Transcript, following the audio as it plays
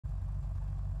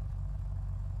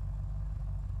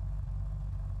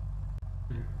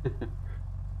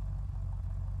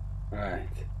Alright.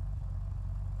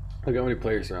 Look how many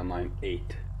players are online.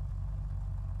 8.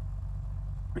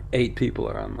 8 people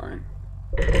are online.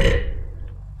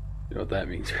 You know what that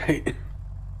means, right?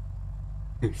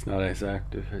 It's not as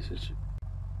active as it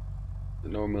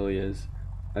normally is.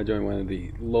 I joined one of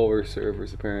the lower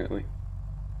servers apparently.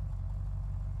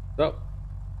 So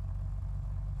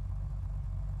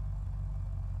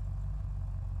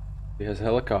he has a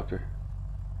helicopter.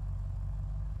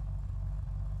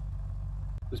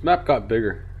 This map got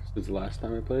bigger since the last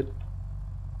time I played.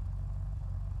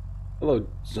 Hello,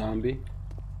 zombie.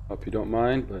 Hope you don't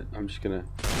mind, but I'm just gonna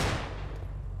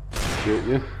shoot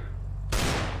you.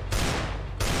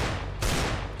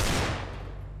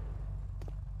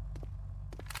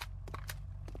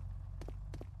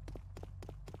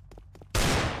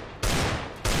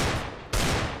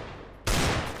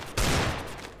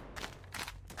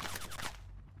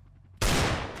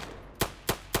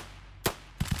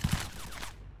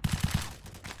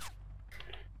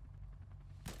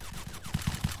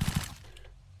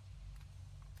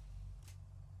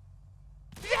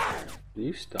 Can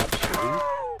you stop shooting?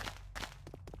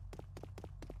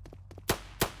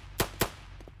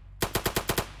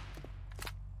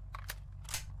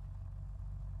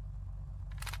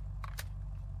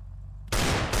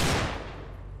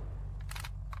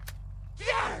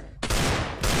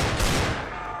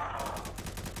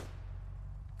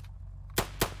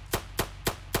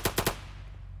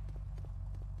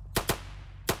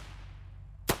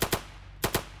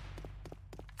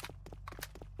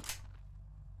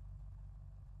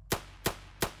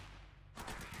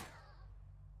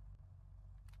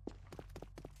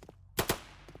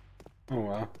 Oh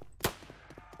wow.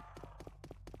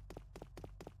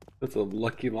 That's a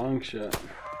lucky long shot.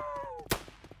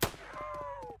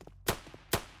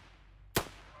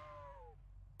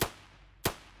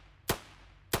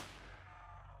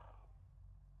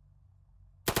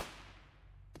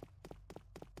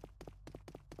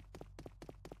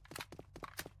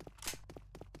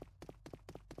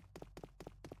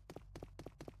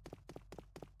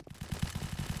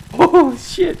 Oh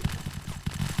shit!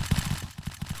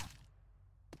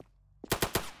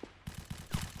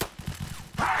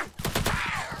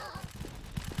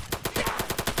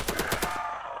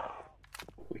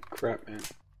 Holy crap, man.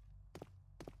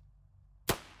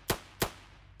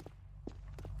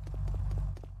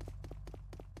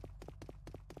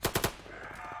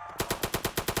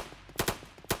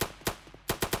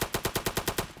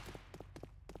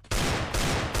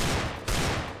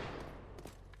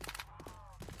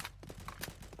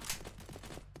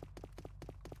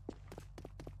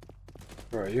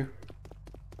 Where are you?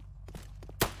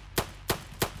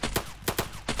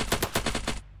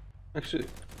 Actually,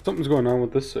 something's going on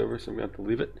with this server, so I'm gonna have to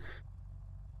leave it.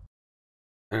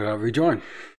 And I'll rejoin.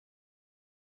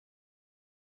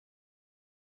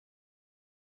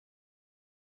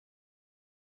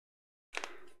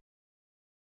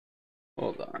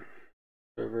 Hold on.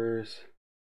 Servers.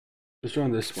 Let's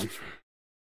join this one.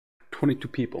 22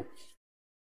 people.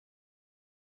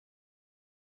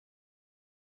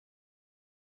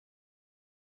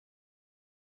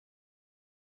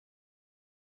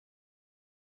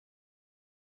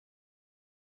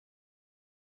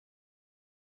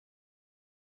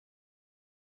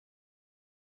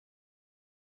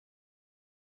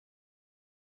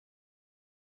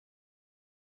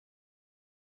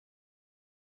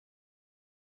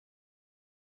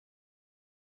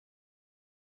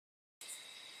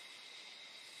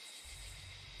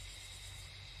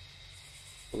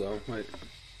 Hold on, wait.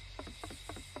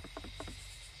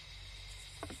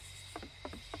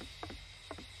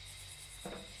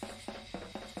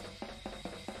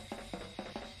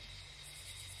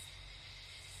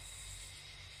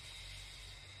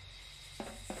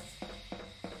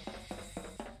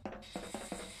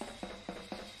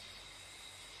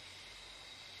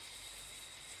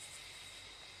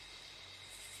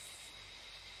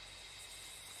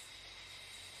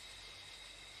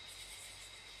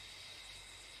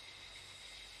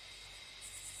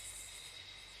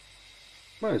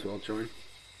 Might as well join.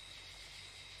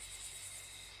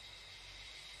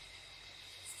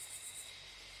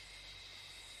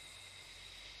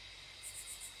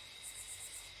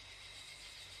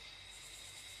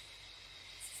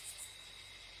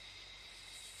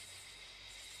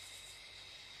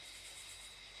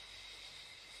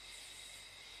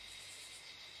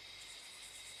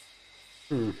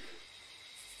 Hmm.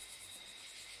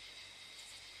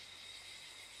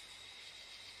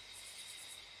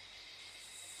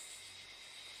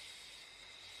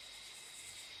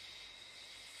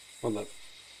 Hold up.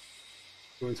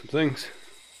 Doing some things.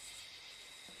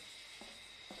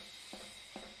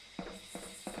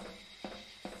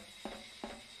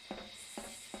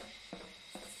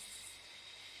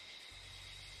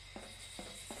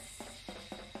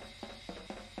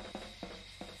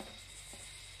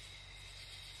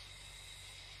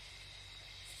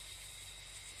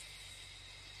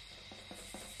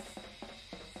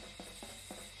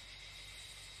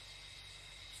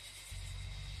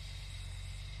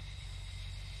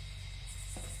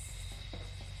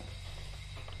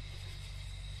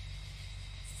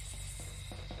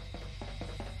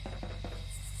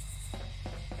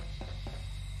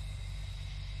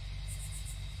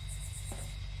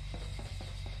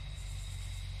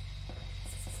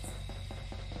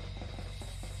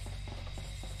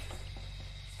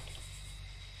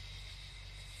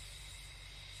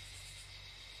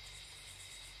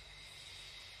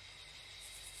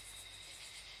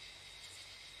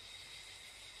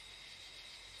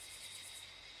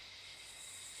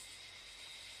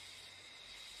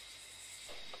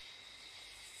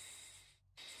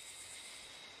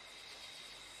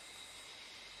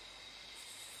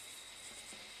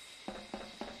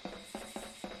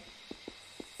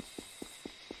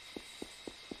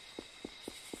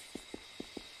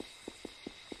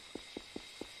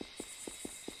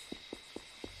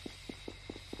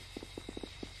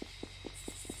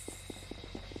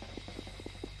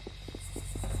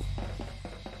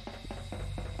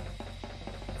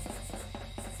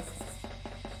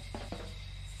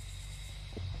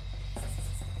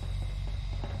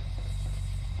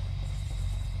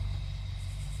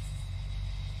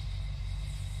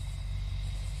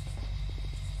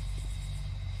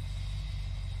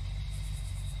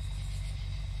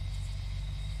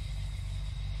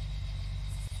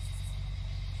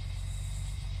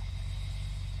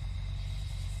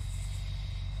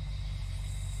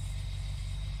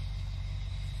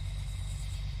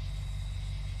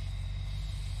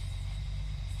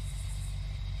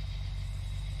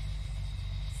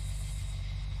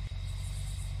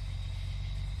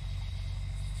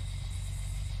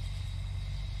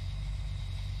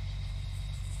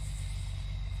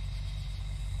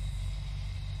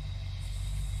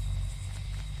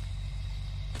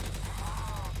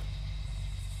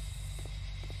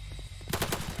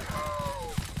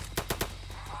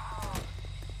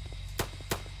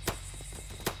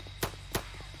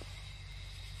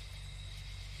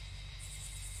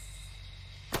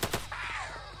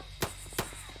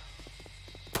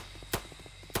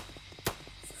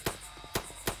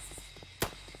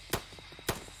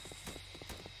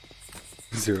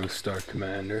 0-star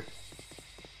commander.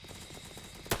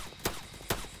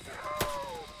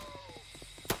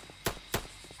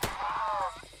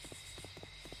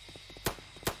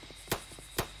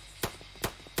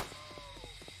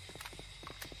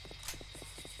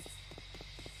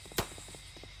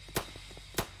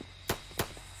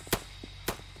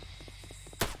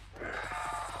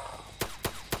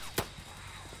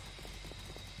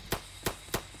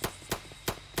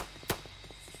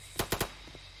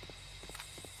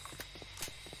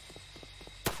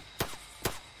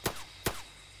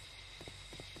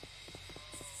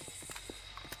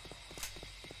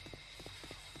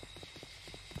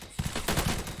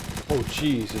 Oh,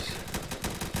 Jesus.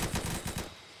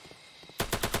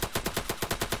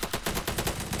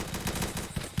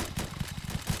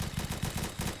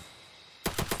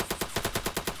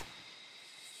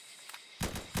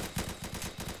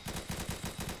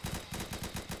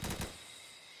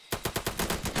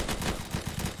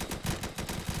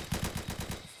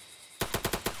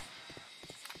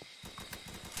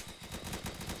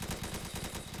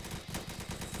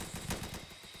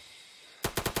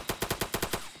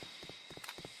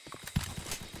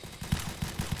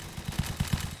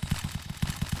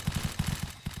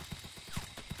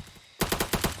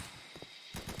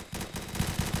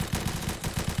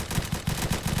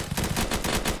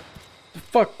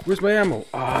 Fuck, where's my ammo?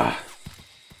 Ah.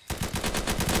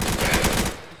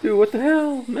 Dude, what the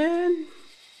hell, man?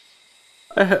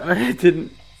 I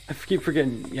didn't... I keep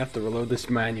forgetting you have to reload this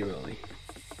manually.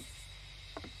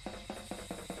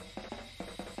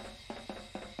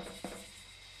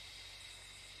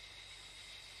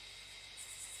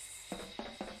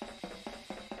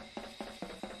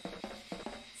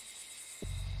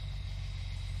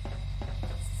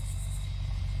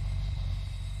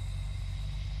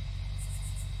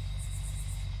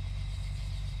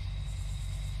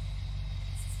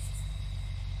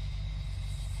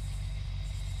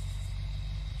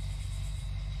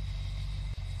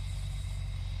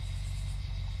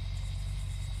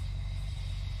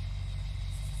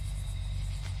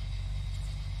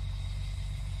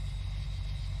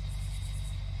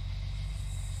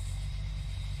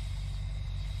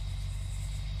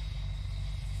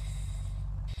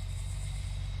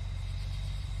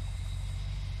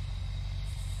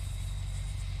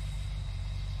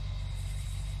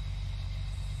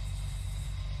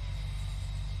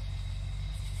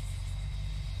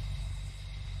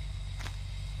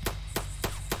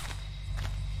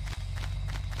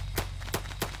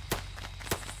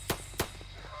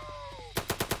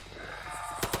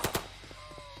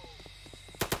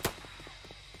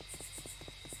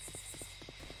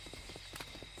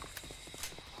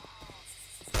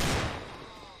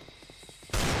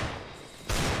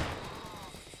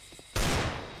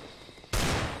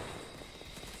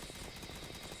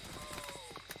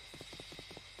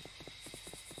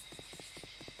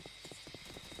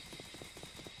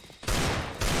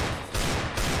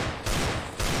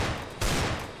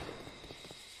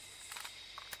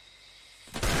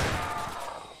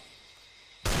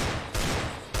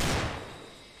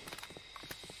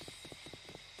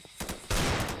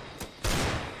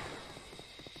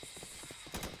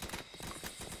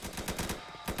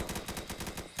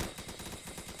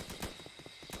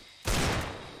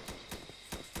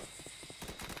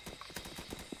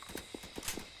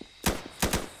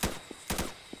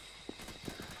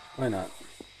 Why not?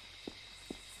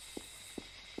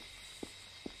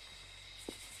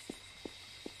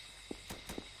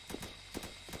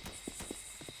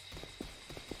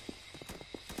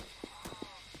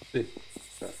 See.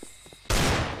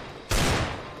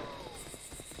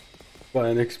 Buy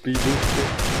an XP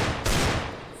booster.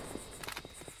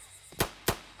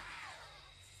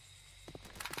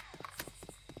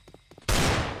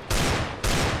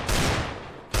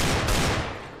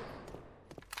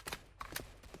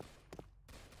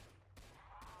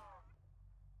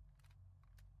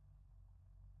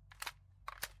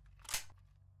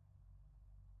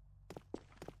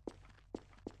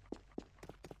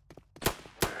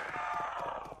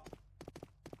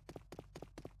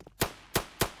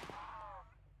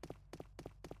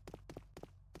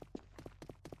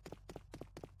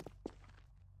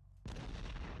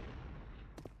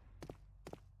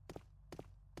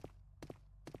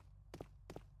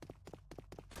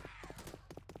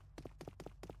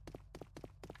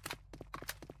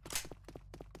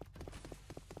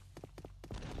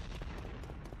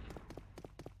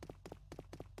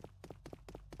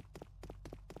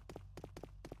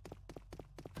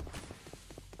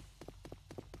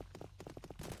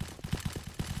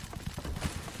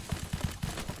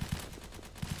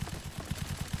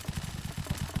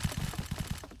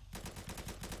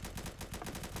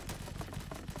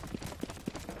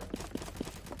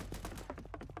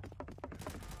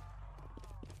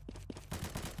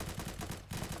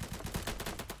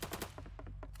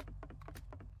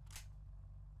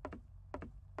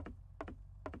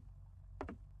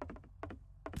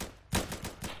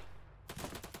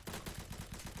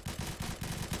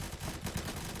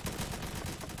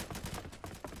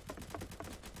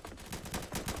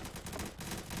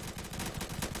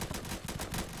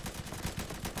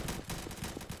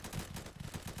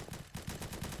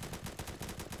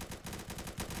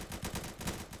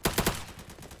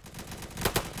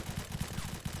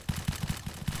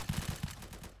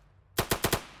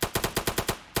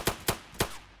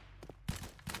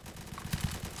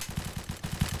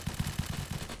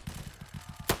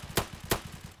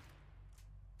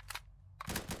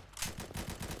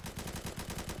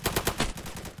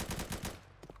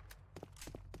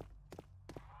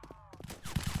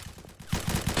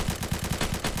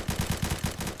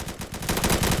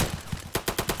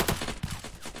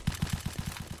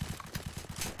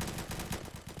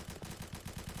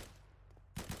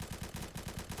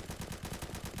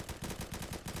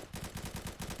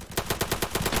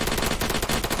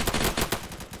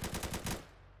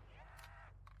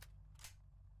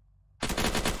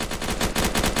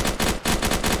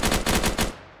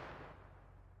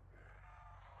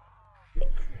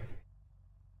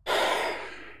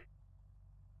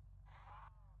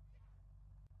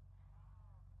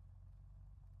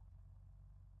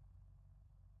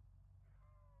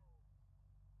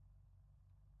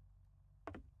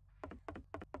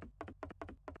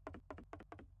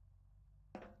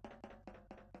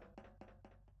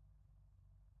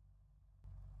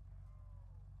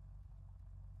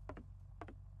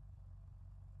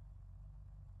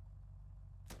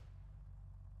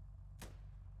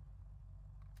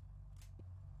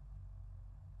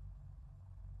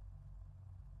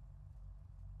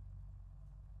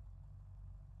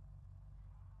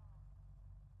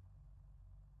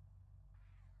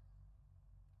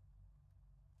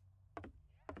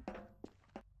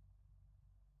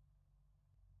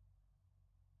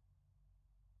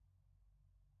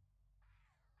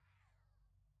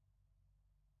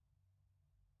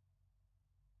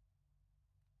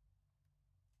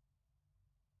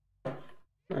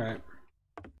 All right.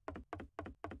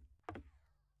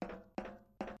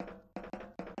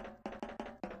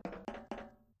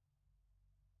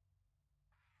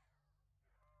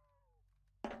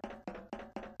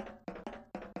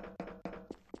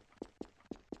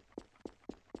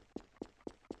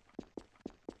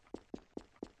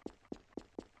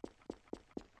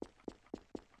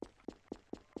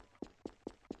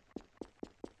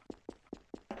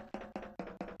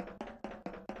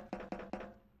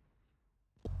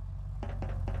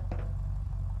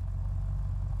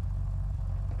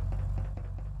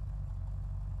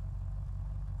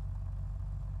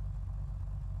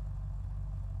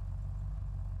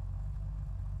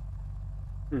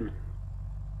 Hmm.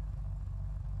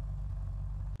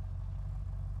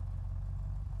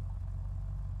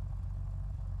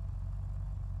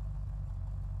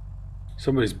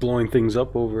 Somebody's blowing things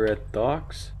up over at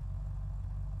docks.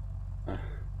 Uh,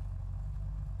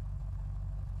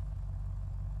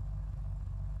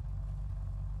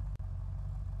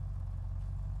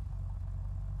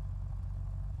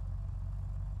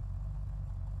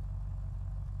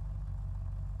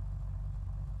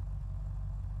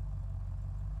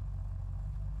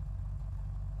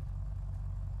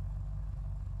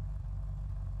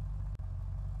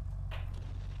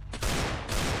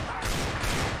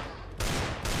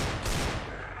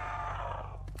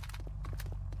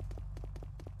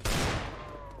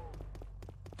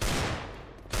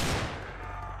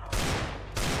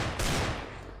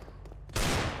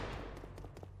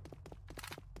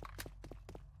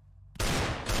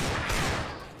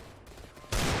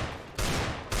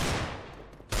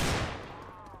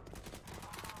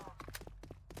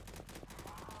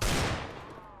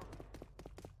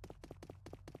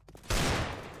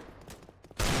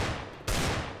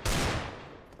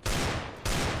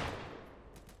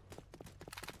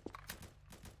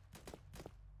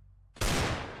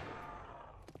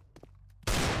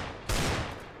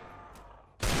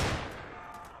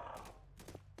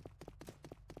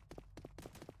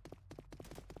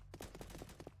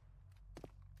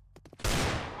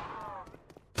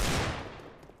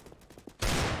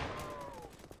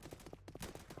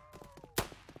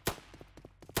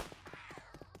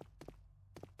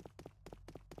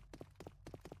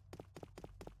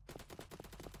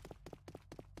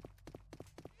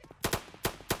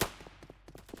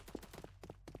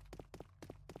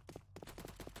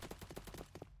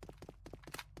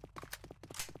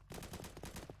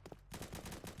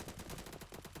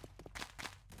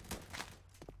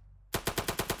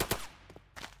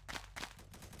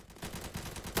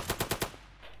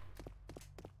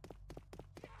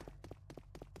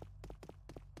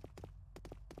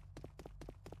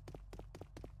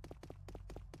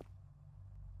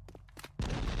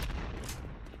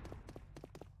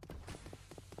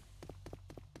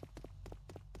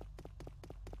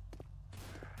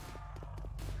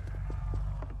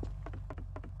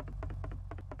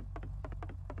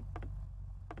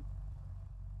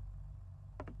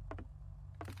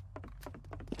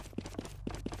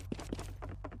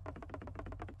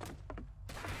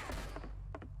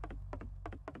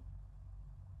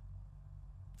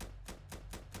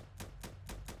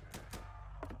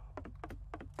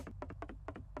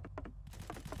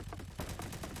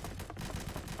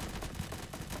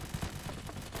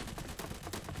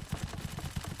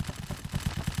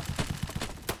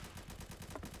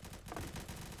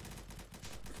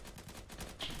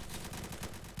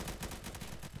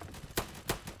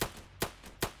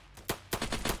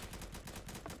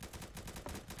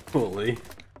 Holy.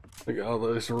 Look at all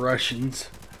those Russians.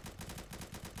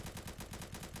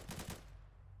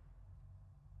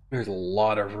 There's a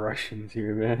lot of Russians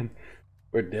here, man.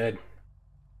 We're dead.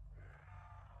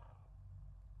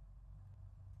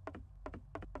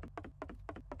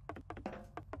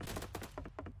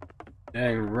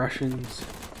 Dang Russians.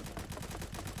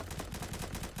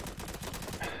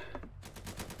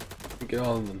 Look at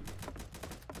all of them.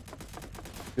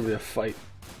 It's gonna be a fight.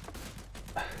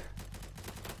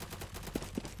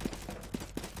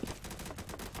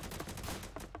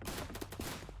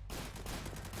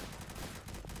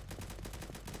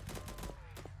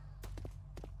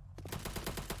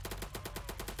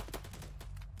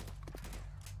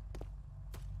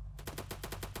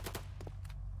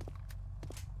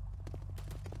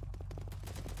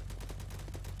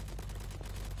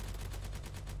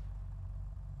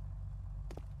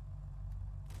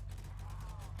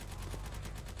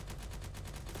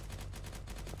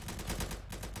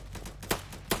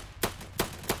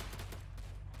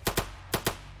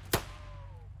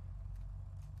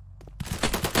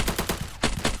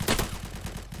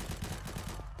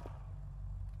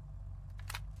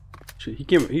 Shit, he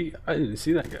came. I didn't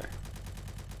see that guy.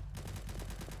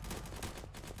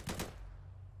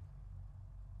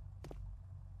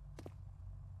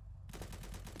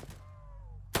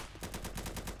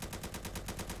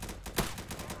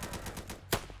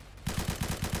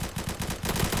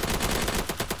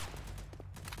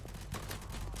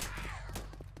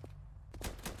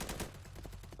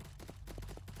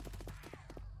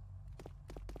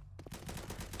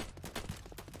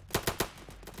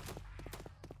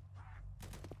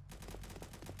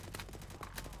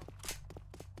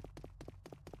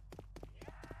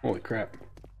 Holy crap.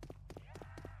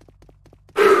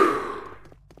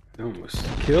 It almost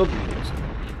killed me.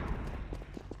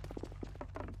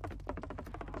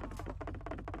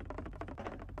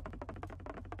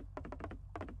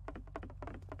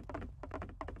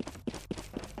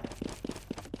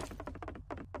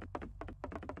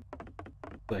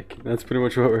 Like, that's pretty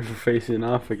much what we're facing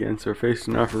off against. We're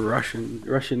facing off Russian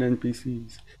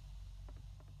NPCs.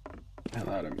 Hell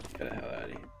out of me. Get the hell out of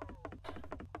here.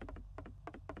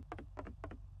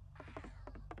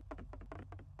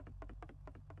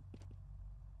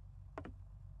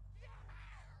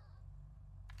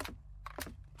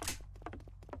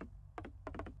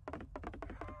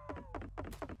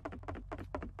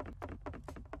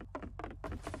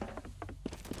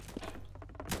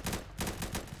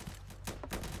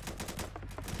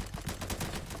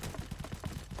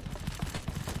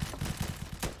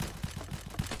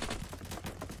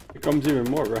 Here comes even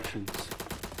more Russians.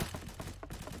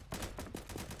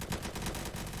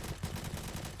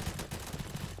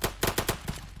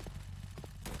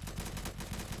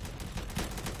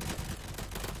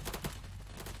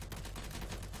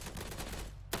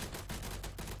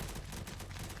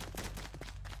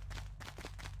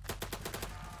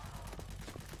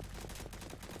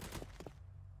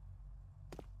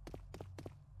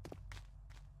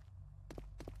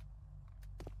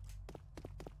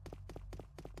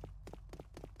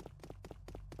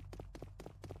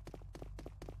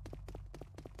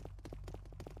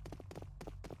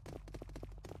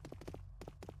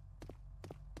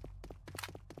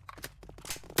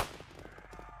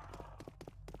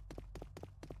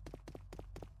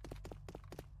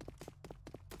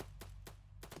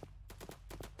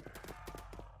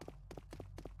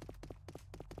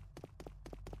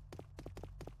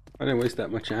 I didn't waste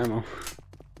that much ammo. I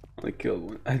only killed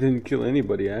one. I didn't kill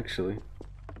anybody actually.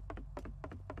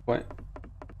 What?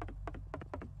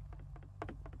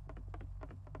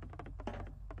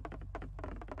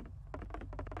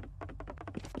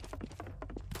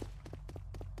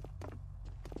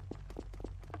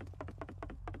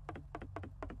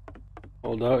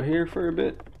 Hold out here for a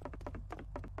bit.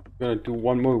 Gonna do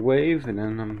one more wave and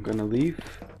then I'm gonna leave.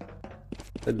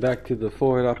 Head back to the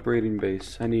forward operating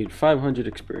base. I need 500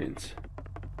 experience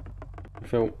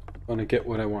if I want to get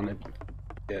what I want to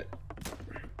get.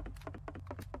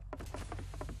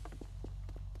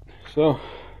 So,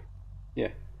 yeah.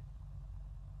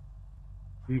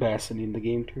 I'm basking the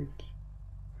game turns.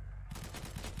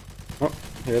 Oh,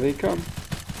 here they come.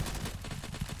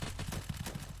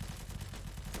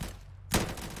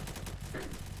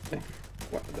 Okay.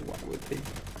 Why would they?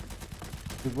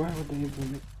 Why would they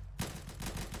even?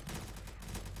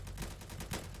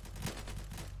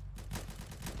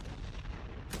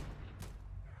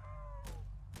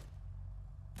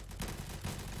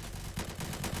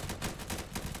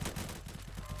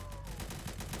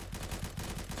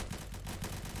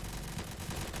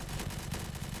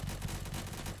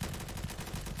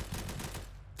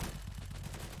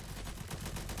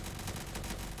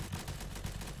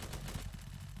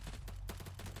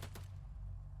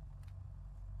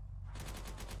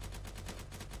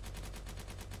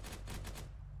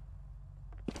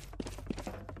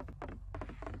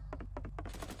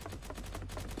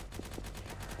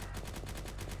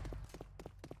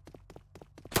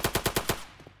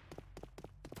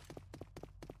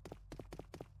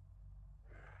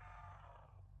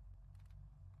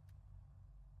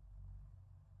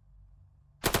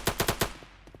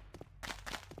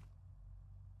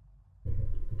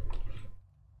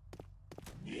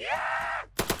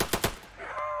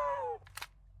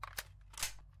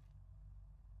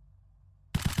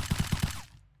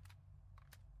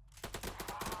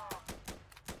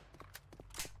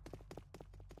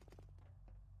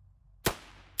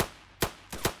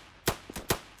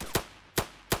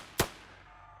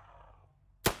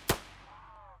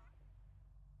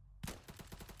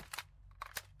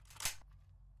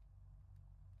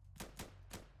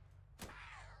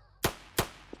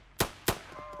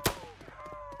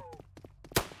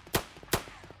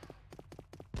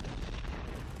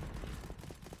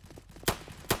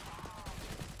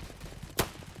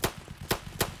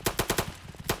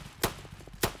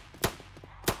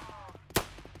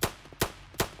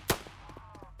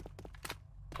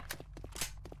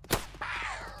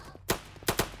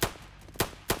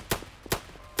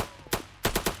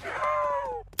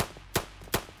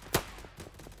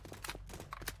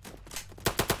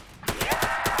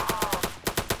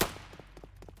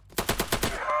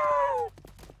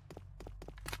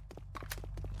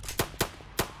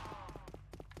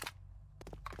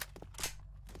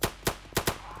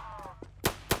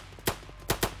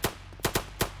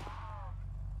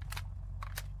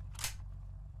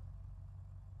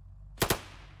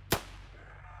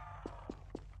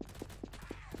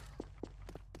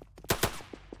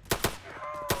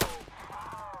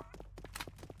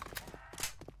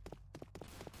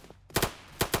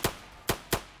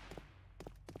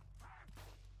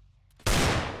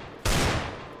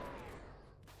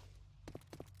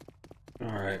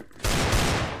 Alright.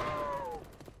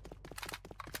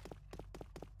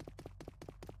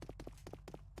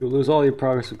 You'll lose all your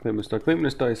progress and claim a star. Claiming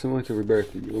a star is similar to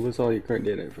rebirthing. You will lose all your current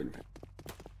data for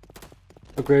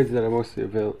upgrades that are mostly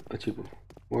achievable.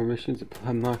 More missions,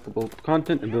 unlockable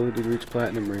content, ability to reach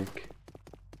platinum rank.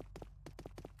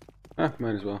 Ah,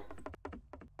 might as well.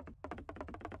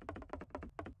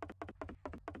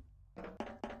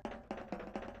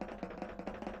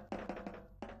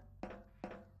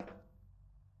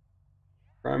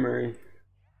 Primary.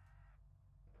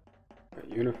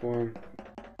 Uniform.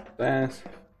 Class.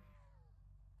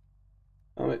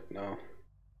 Oh wait, no.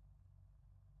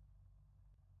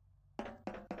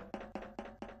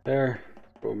 There.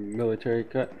 Go military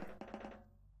cut.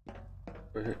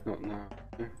 No, no.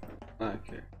 Black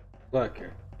hair. Black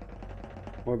hair.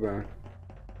 More brown.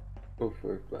 Go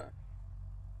for black.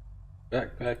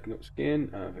 Backpack, no skin.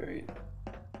 Variant.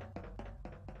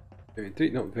 Variant 3,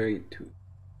 no, variant 2.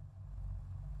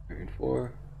 Variant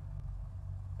 4.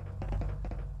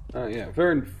 Yeah,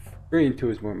 variant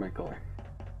 2 is more my color.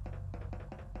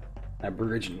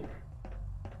 Aboriginal.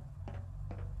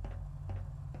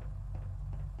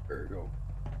 There we go.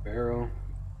 Barrel.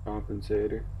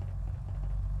 Compensator.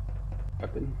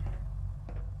 Weapon.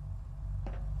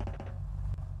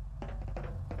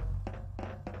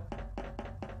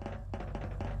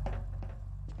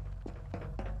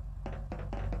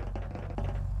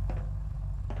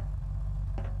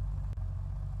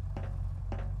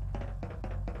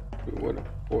 What a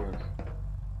force.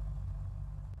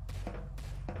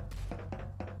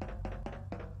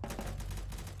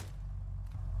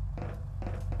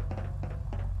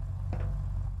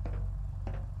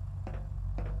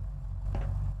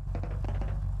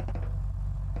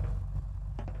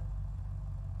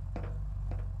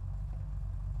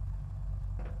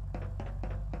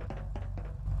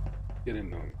 Get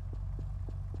in there.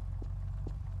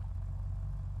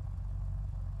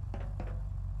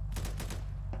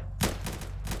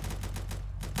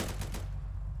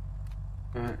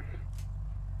 Alright.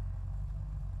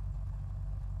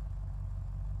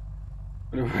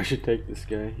 I wonder if I should take this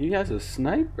guy. He has a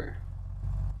sniper.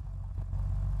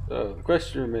 So the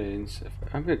question remains,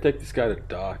 if I'm gonna take this guy to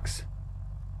docks.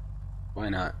 Why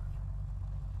not?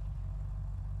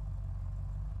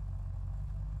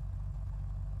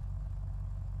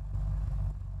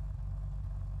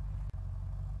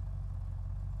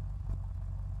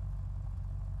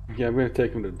 Yeah, I'm gonna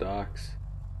take him to docks.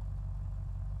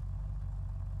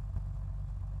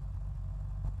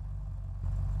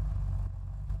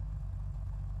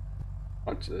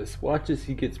 Watch this. Watch as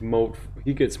he gets mowed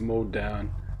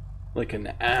down like an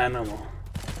animal.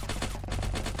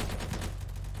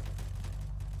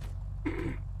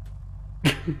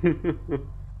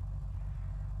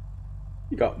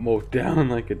 He got mowed down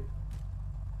like a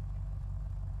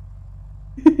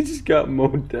he just got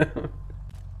mowed down.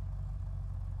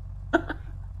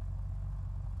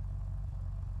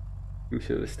 We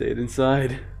should have stayed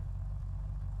inside.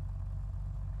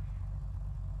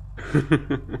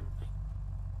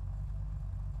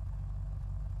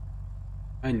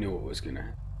 I knew it was gonna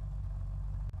happen.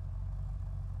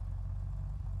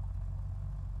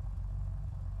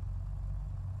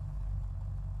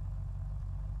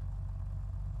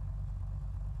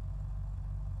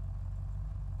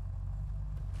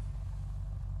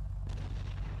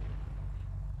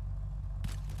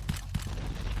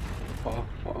 Oh,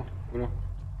 no.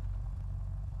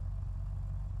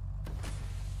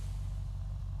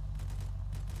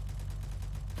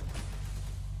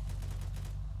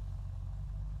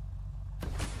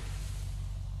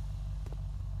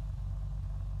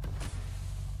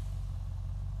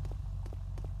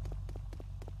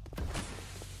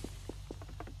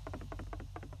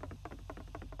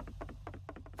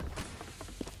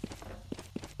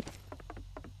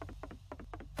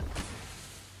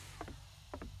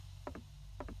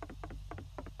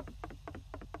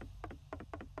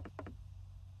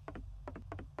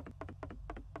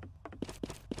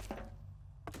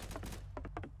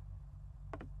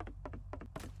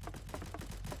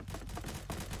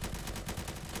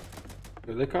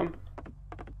 Here they come.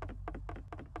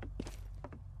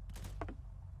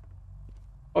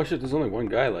 Oh shit, there's only one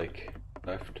guy like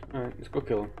left. Alright, let's go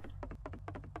kill him.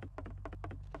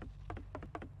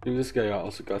 Maybe this guy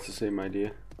also got the same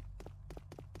idea.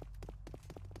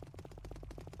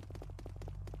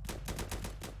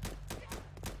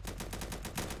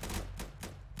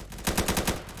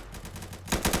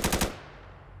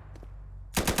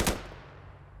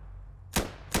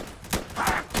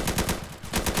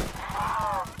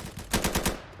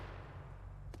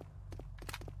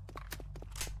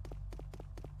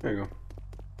 There you go.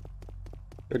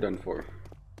 They're done for.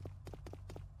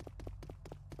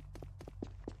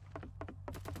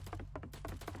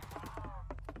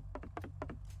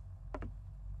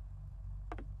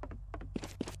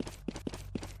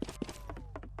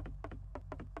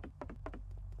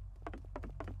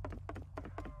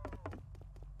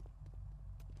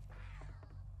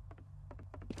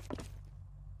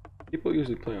 People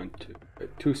usually play on 2.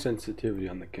 2 sensitivity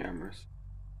on the cameras.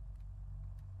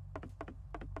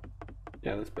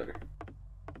 Yeah, that's better.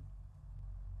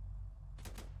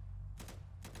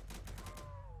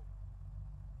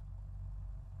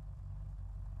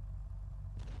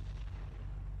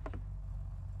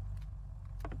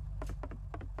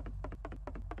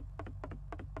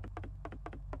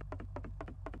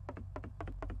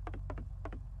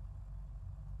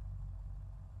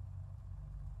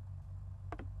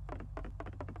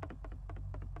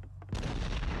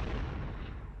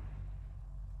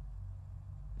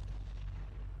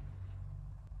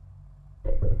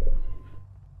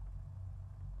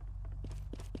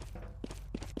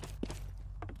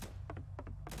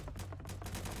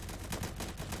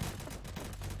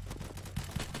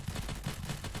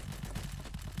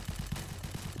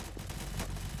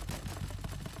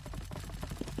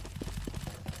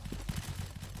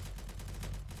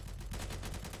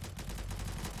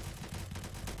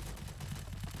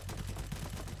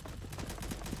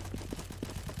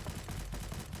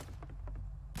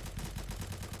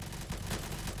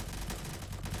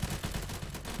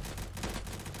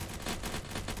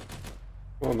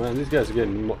 Oh man, these guys are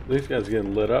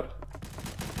getting lit up.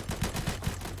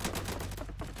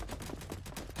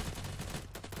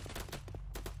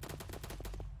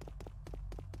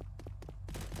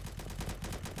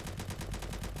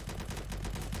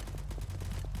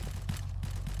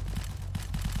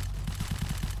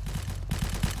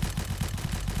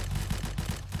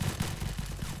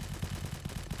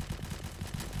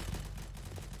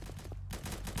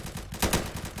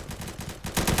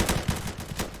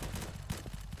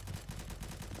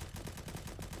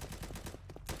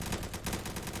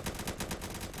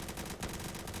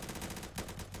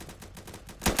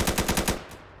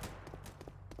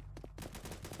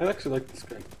 I actually like this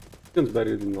gun. This gun's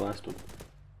better than the last one.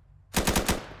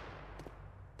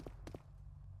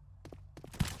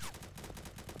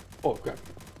 Oh crap.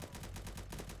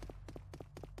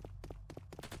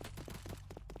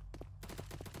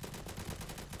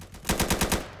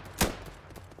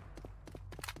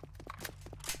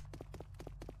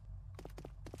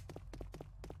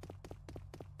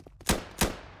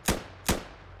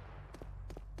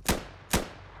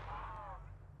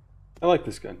 I like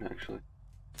this gun actually.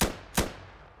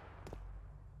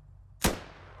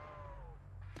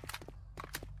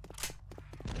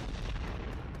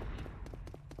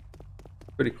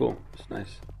 Pretty cool. It's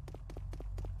nice.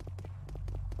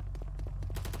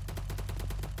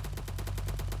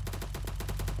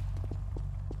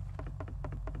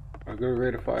 I'll go to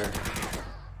rate of fire.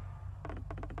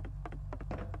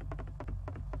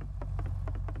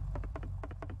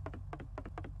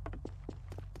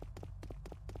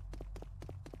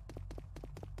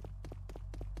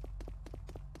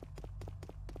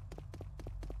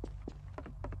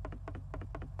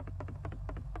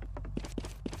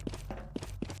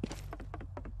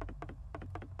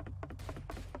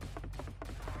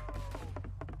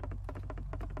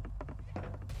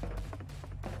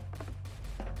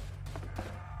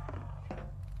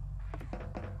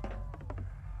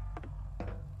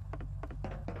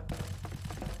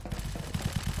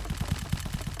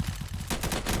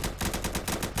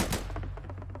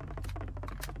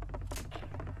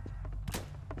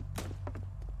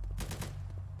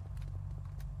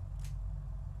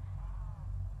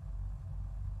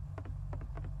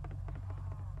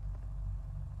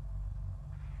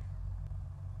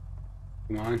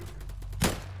 Come on.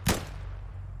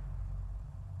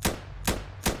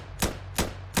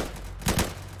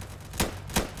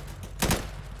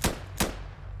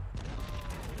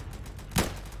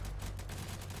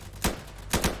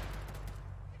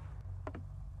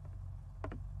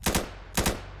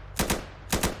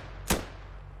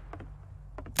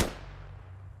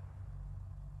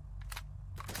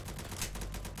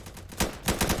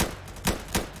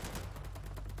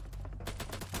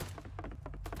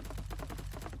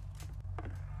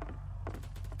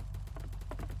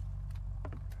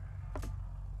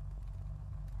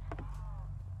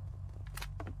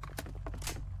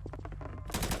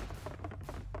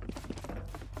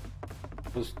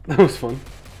 That was fun.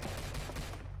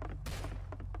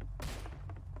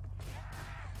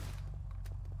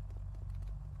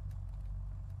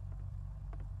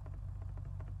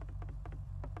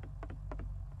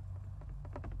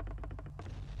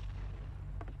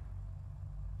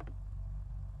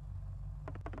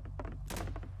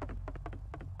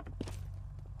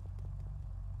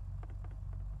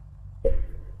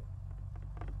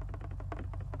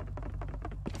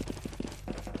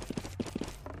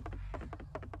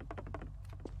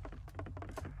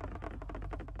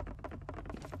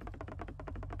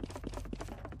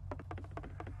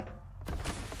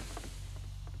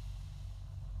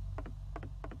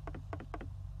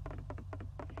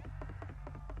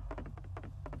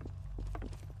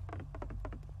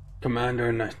 commander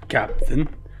and a captain.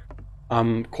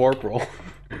 I'm corporal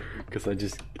because I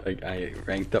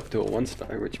ranked up to a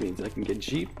 1-star, which means I can get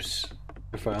jeeps.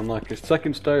 If I unlock a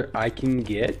 2nd star, I can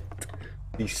get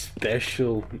the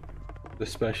special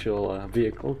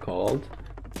vehicle called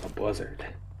a buzzard.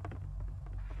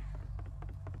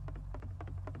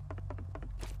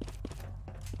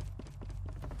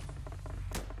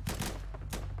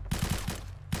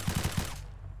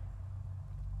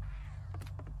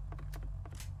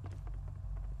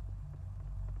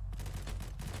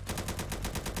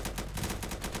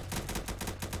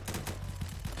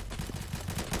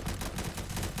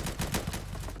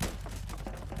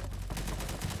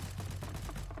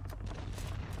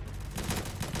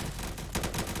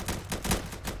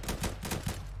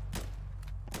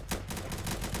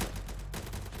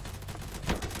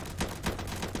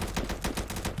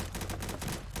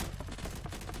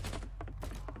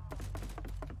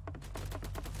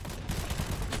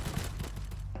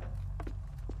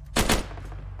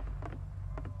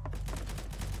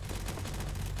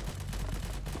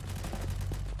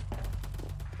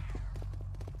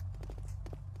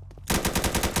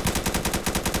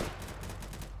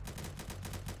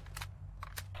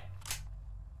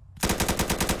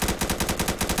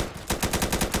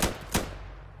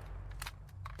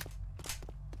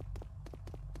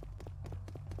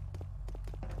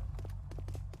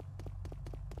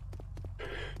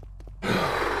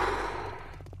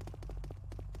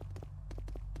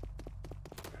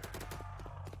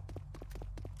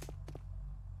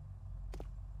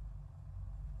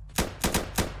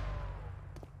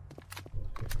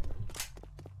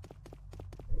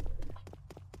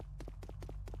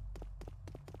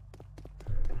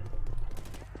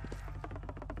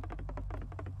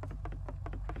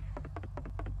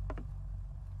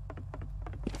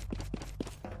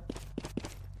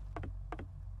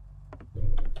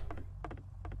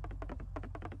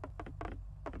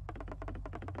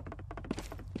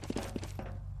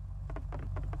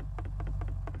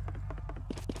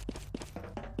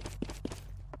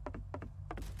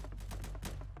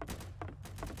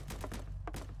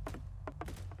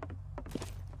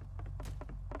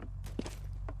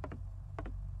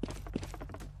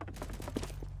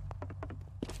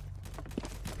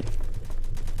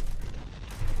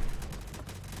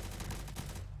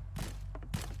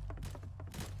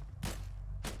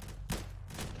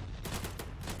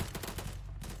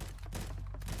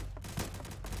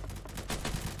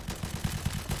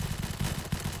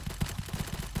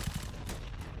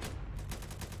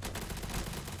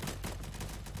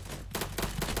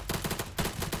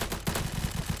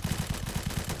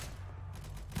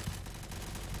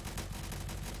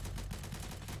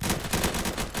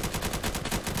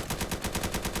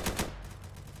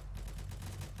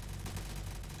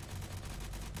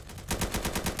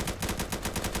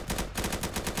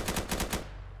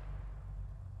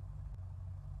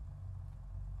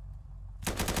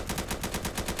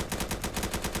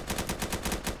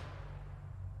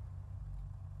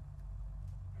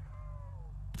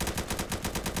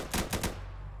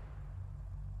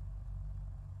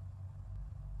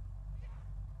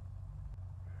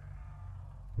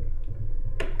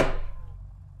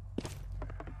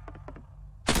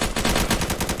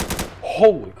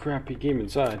 Holy crap, he came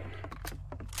inside.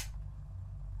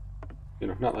 You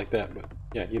know, not like that, but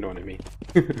yeah, you know what I mean.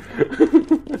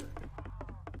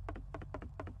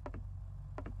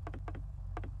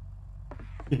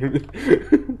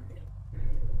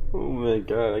 Oh my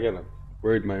god, I gotta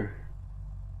word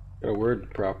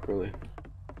properly.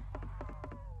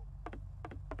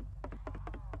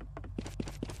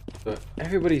 So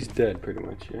everybody's dead pretty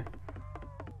much, yeah?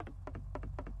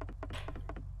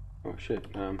 Oh shit,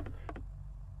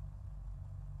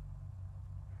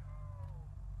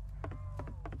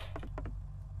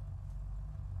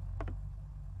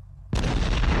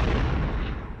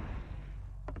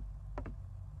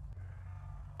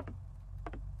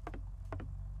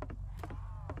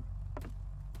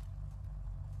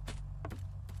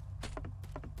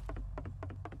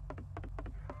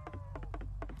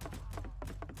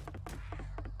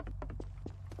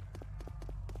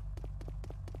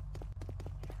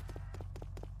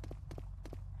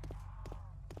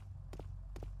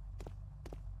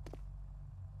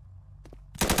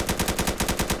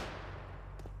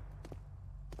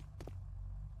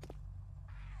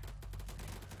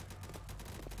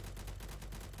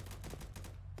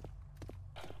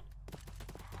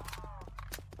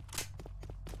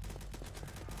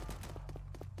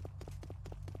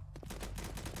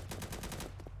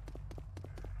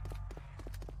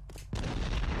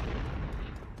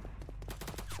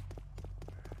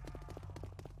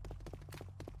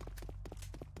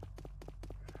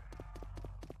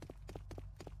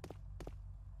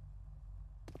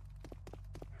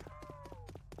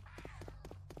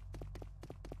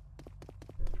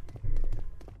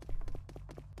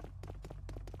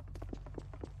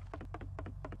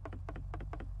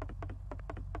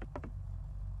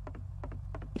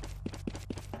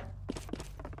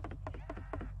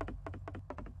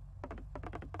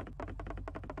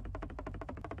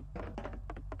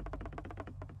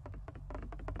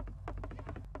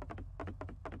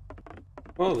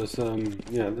 Oh, this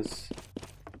yeah, this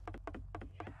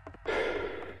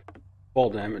fall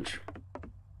damage.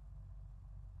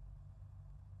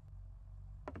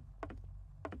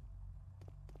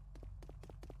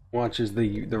 Watch as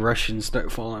the Russians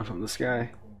start falling from the sky.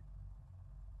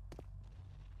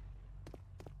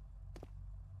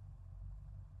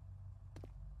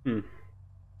 Oh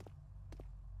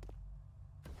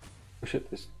shit,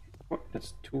 this what?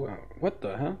 That's 2 hours. What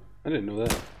the hell? I didn't know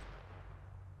that.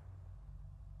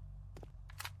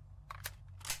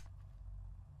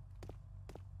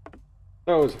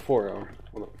 That was a 4 hour.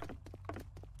 Hold up.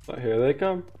 So here they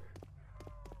come.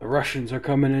 The Russians are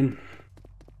coming in.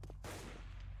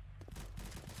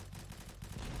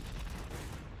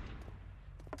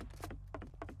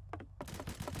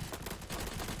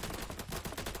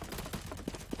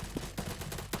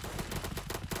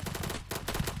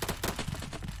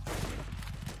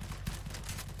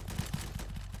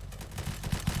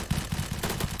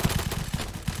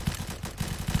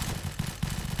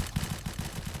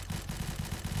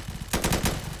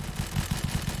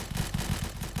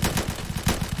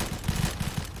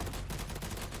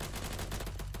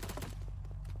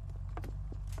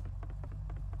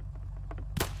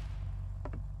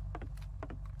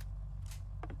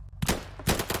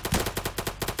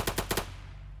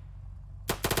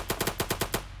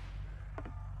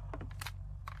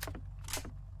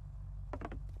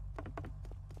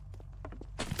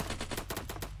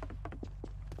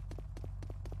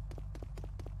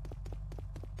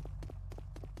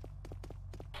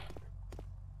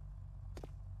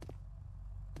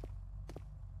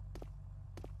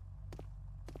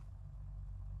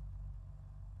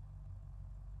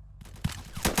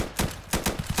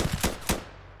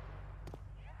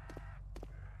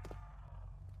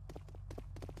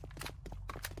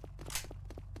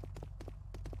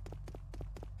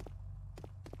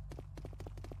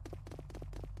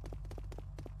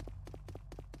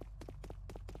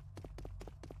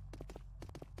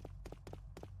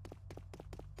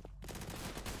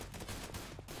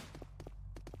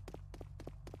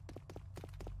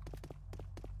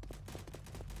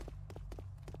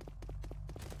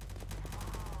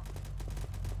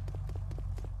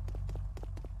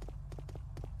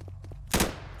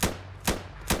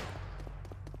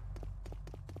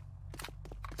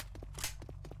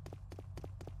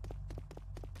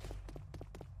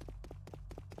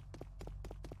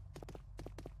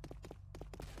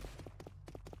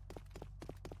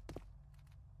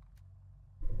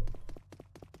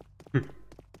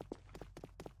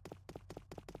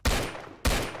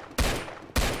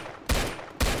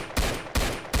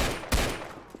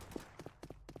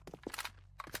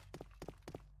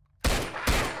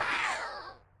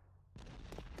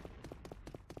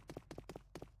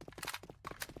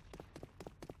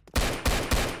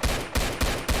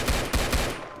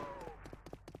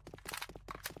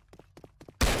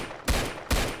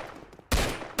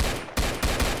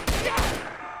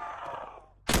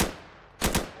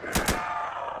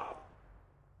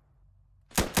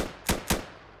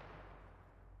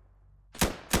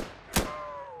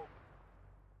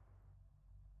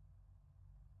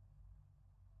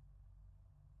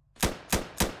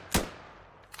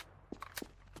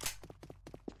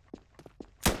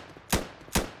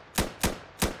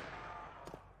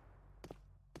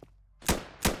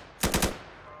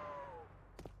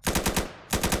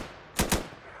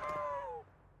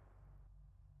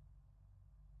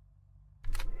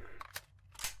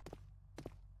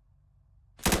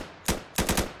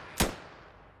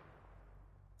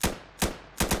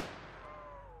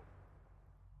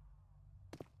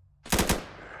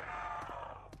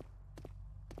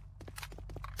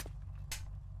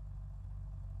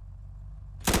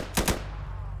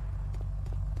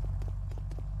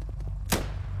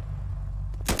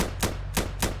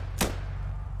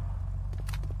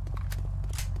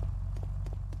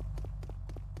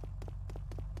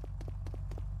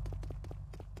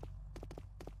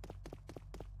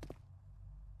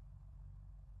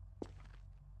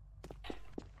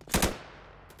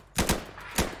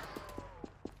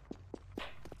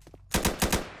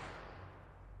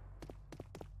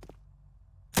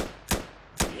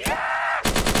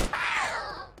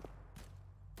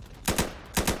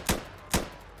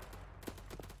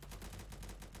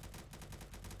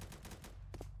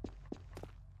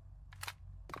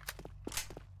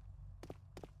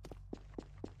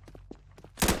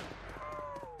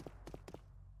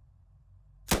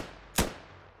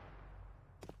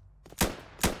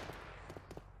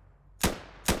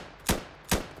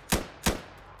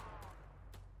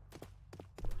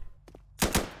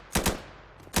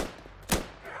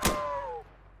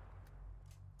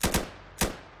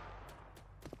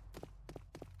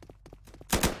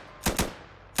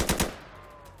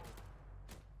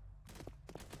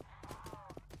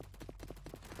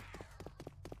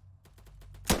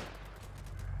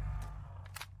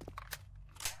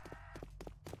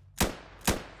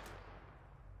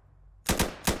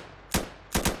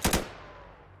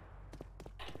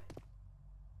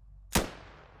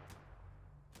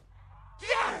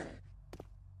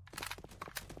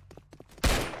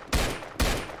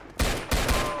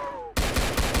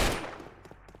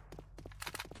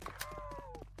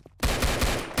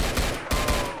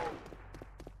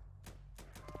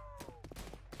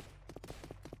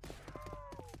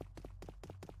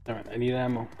 Alright, I need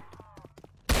ammo.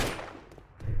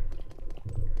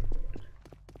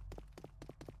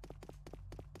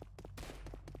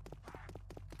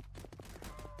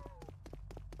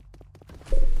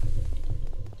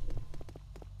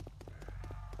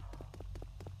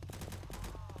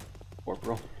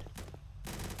 Bro.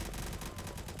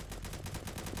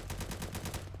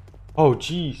 Oh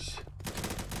jeez.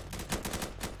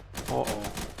 Uh-oh.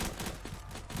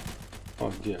 Oh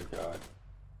dear God.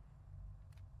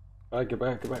 Alright, get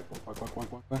back.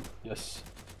 Walk. Yes.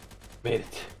 Made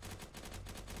it.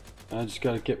 I just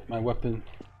gotta get my weapon.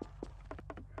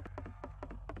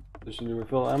 Position to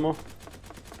refill ammo.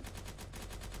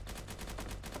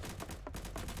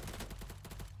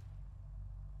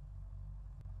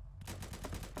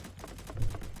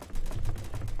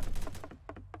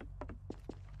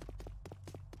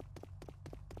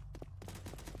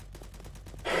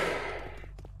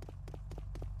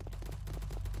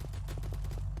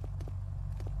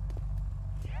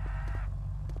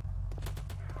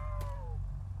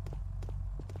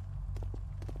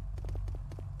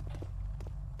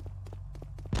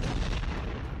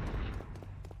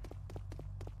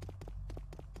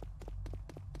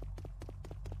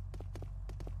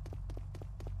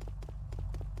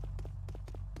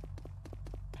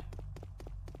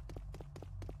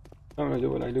 I'm gonna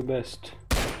do what I do best.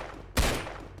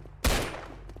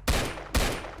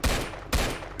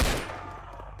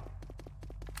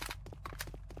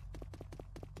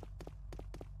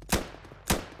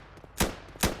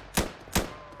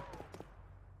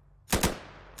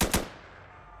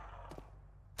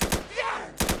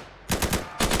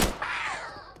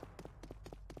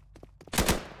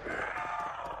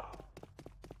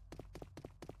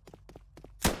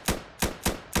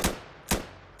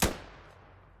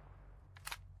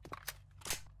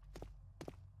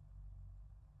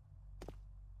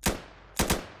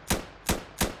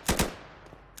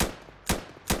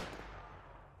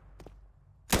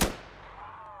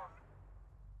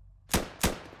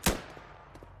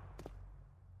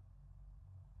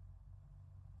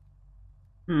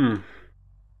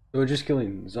 So we're just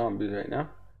killing zombies right now.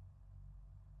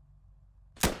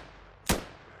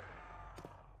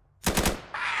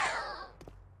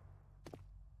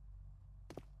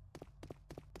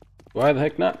 Why the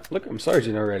heck not? Look, I'm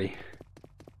sergeant already.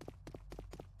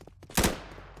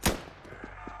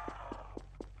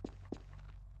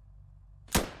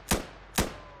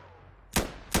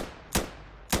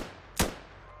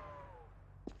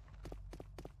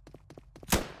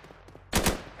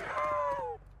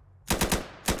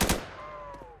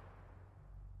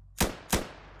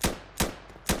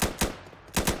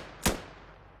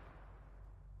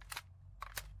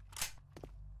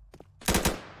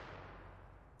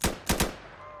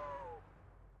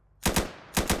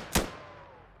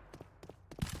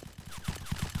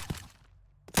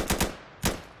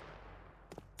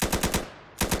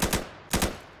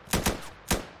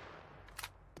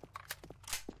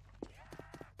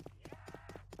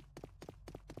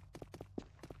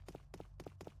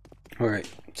 Alright,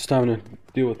 it's time to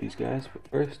deal with these guys, but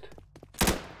first...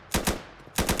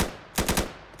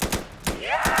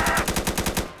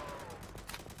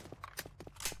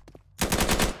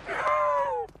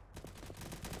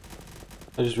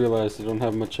 I just realized I don't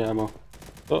have much ammo.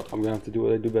 Oh, I'm gonna have to do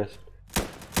what I do best.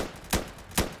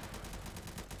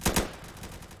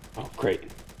 Oh, great.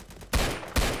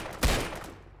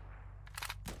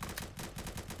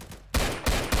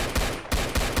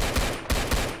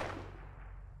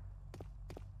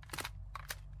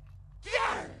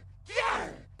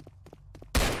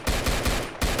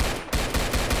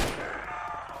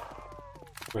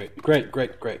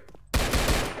 Great.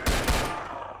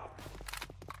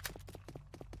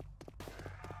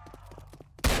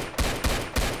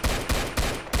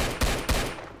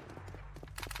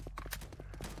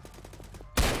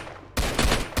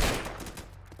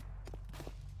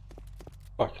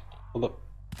 Fuck, hold up.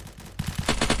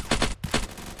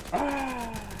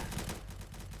 Ah.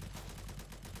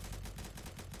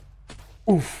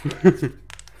 Oof.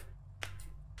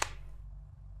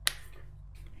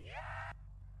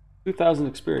 2,000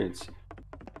 experience.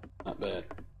 Not bad.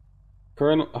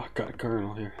 Colonel. Oh, got a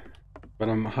colonel here. But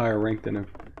I'm higher ranked than him.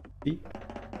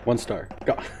 1 star.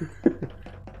 Got.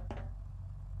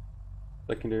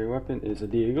 Secondary weapon is a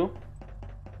deagle.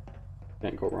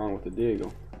 Can't go wrong with a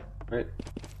deagle. Right?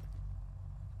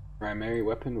 Primary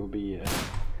weapon will be.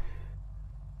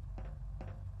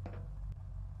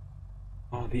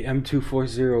 Oh, the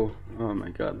M240. Oh my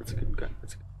god, that's a good gun.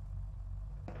 That's a good.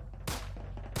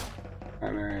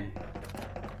 Primary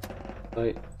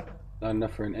sight, not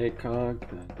enough for an ACOG,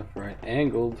 not enough for an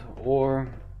angled, or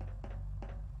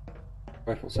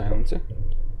Rifle silencer.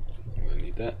 I'm gonna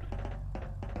need that.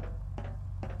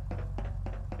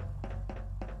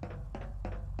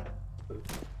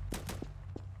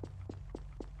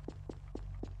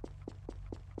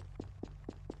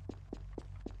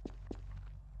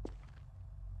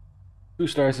 Two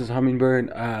stars is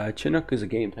hummingbird. Chinook is a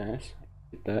game pass.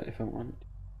 Get that if I wanted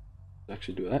to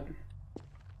actually do that.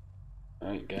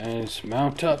 Alright guys,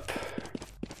 mount up.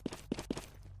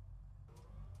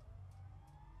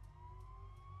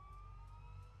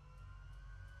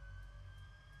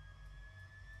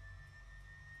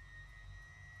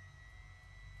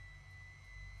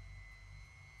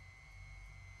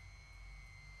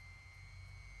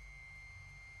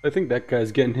 I think that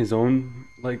guy's getting his own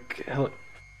like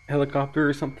helicopter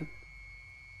or something.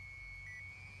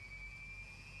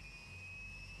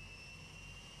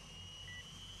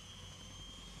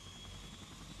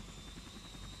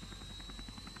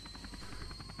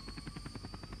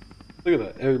 Look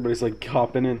at that. Everybody's like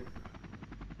hopping in.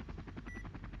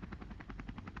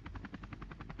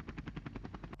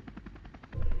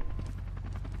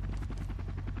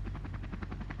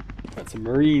 Got some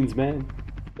Marines, man.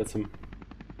 Got some.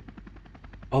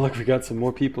 Oh, look, we got some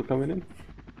more people coming in.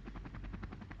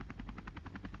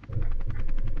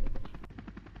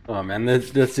 Oh man,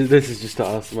 this is just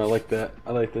awesome. I like that.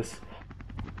 I like this.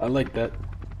 I like that.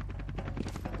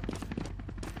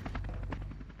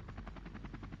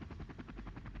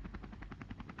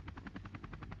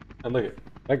 And look at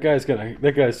that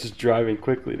guy's just driving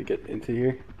quickly to get into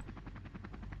here.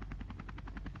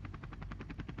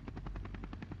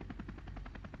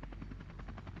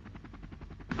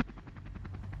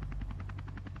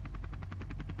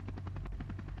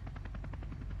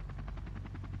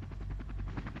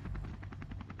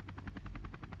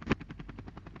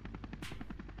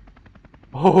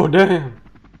 Oh damn.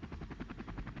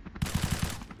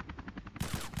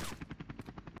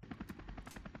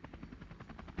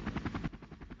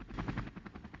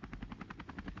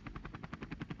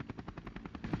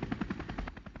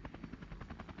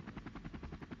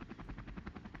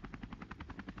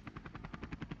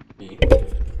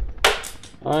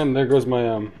 And there goes my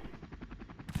oh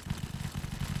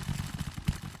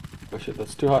shit,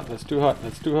 that's too hot, that's too hot,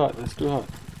 that's too hot, that's too hot.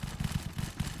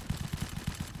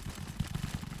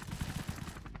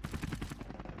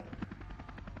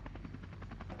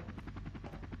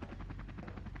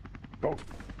 Go.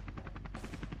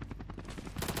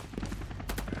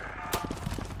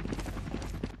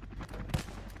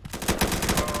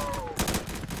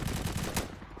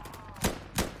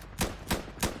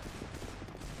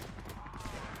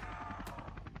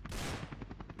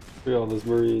 Look at all those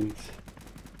Marines.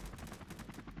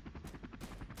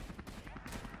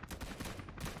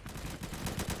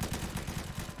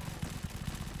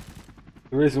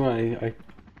 The reason why I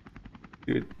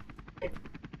dude,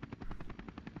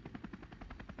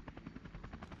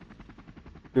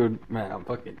 man, I'm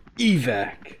fucking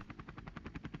evac.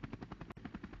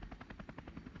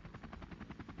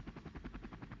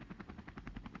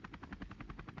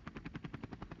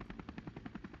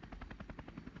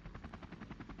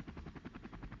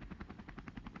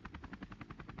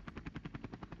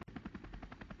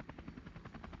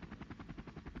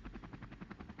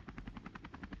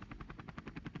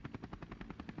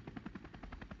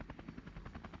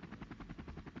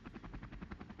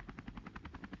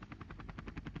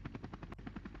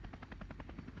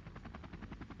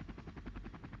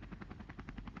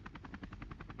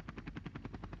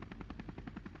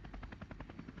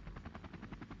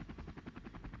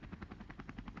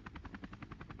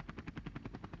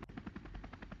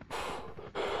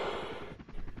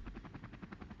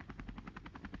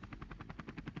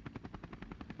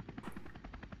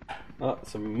 Oh,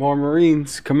 some more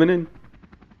Marines coming in.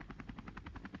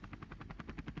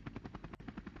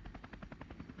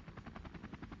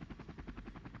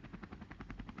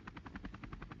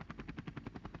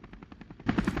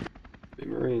 Hey,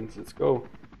 Marines, let's go.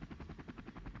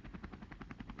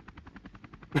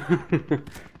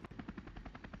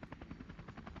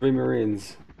 Three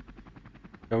Marines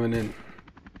coming in.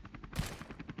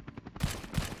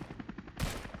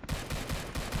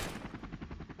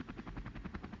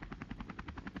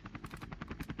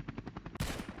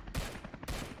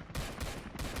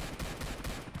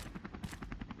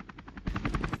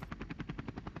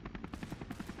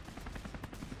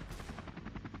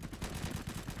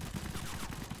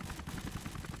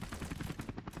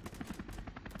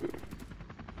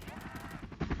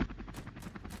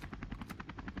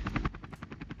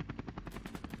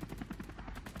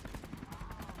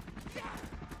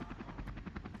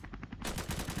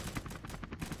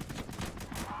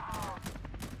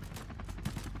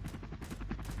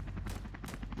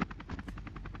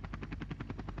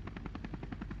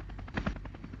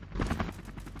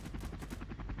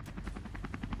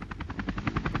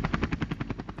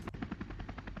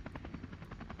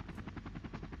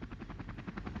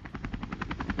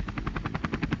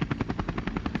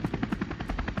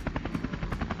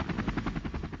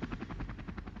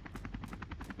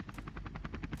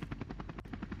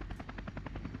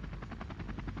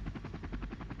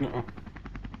 Uh-uh.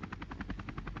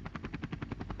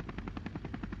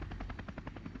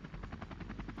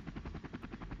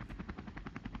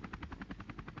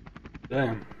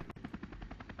 Damn.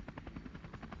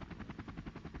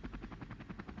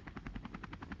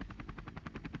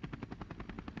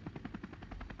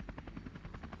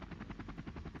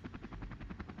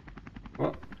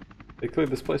 Well, they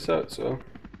cleared this place out, so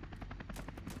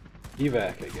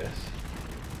evac, I guess.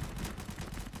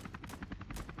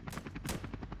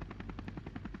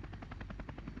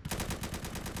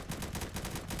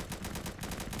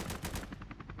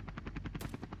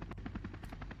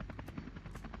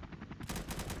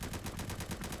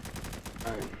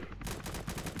 Alright.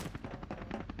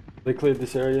 They cleared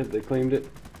this area, they claimed it.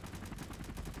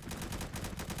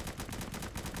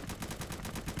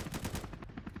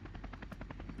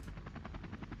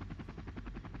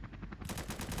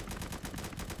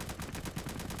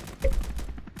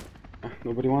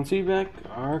 Nobody wants evac?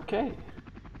 Okay.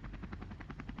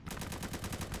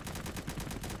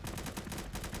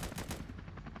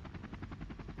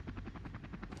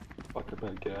 Fuck, I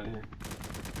better get out of here.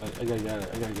 I gotta get out of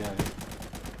here. I gotta get out of here.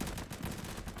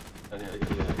 I gotta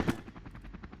get out of here.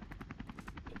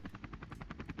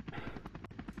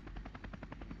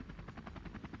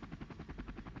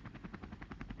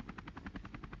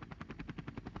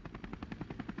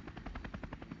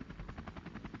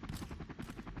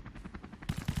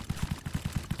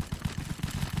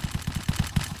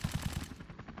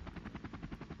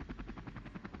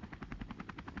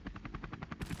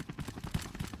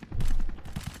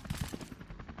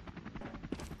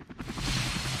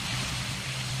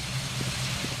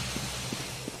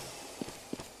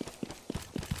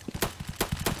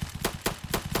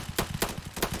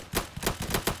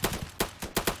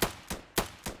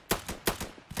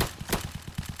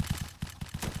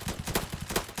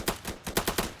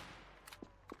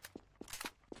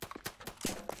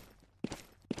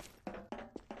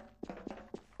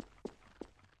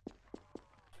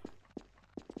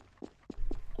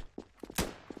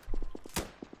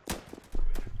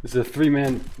 This is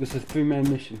a three-man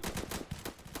mission.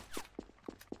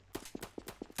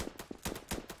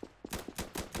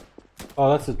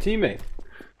 Oh, that's a teammate.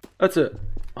 That's a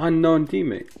unknown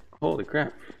teammate. Holy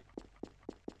crap.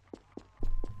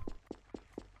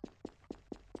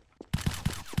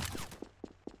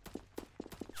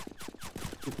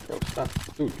 Bro, stop.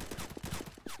 Dude.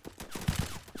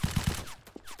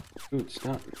 Dude,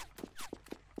 stop.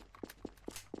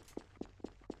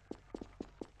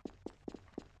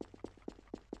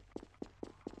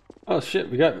 Oh shit,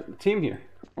 we got a team here.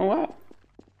 Oh wow.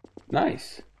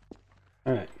 Nice.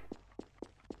 Alright.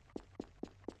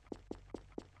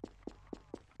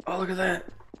 Oh, look at that.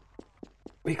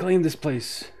 We claimed this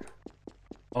place.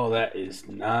 Oh, that is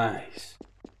nice.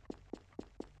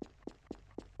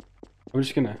 I'm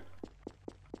just gonna...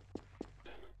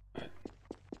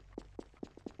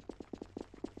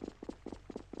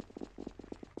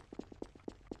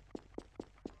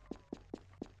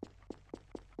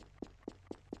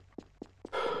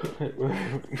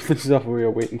 This is off, we are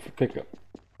waiting for pickup.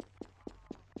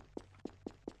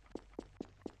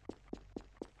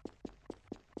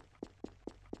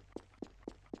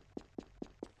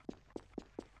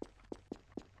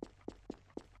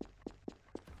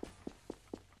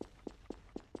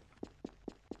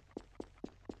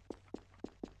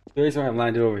 The reason why I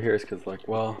landed over here is because, like,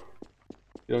 well,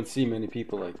 you don't see many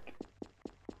people, like,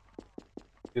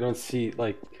 you don't see,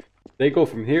 like, they go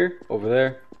from here, over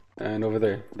there, and over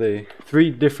there. They,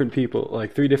 three different people,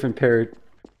 like, three different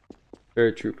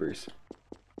paratroopers.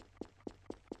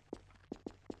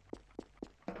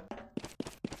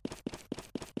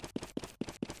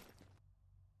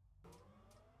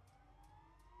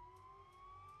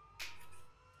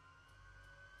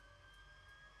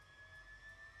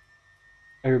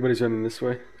 Everybody's running this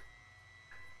way.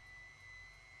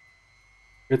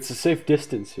 It's a safe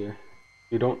distance here.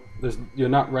 You're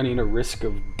not running a risk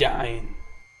of dying.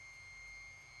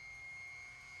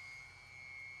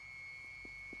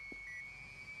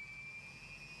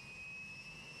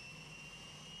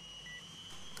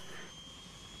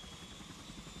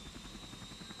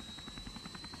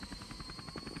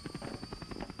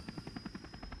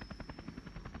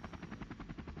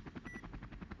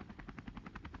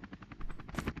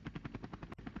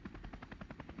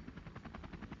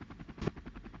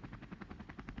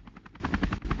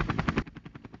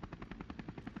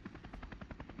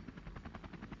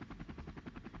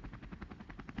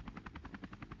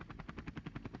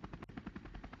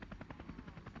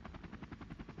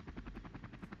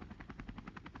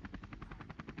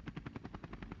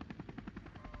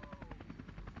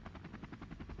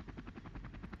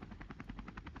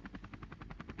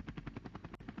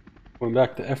 Going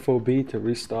back to FOB to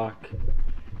restock.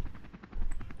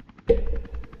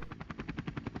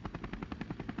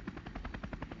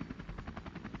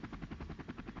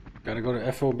 Gotta go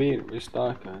to FOB to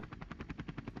restock.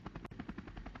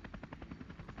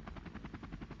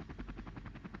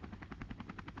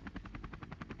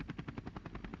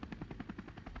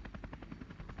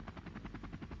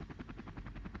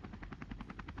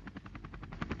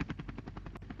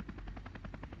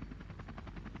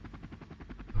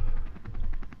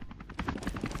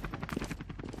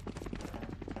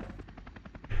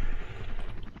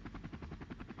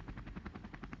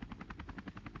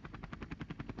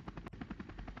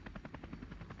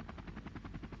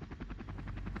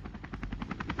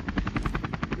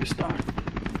 Restock.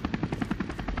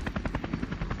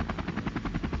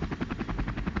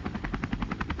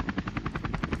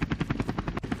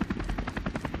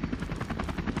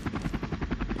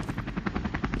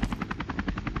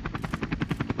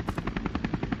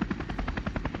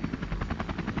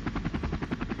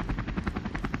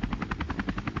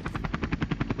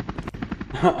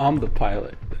 I'm the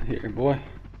pilot here, boy.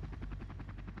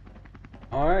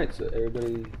 Alright, so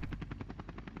everybody's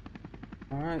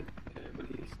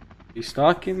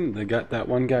restocking. They got that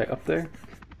one guy up there.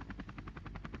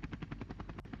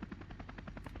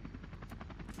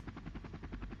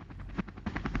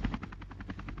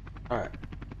 Alright.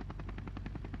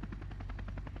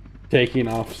 Taking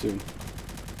off soon.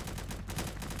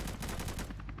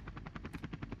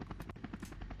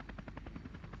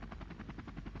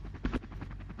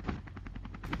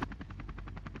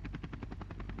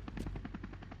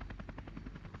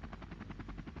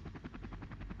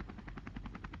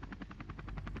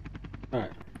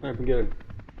 Alright, we get him.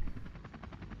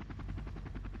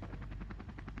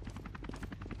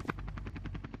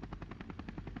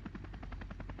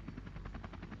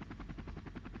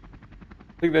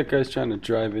 I think that guy's trying to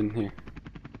drive in here.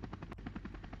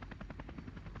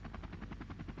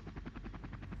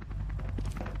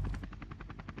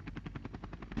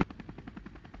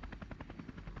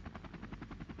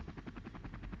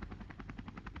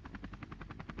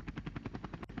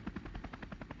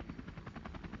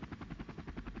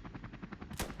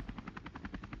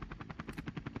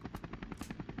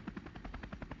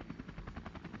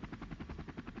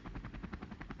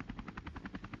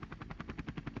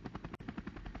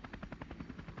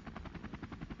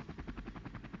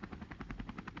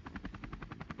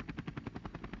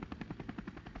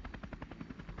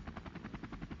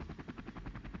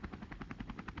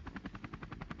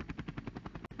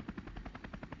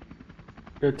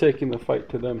 They're taking the fight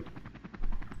to them.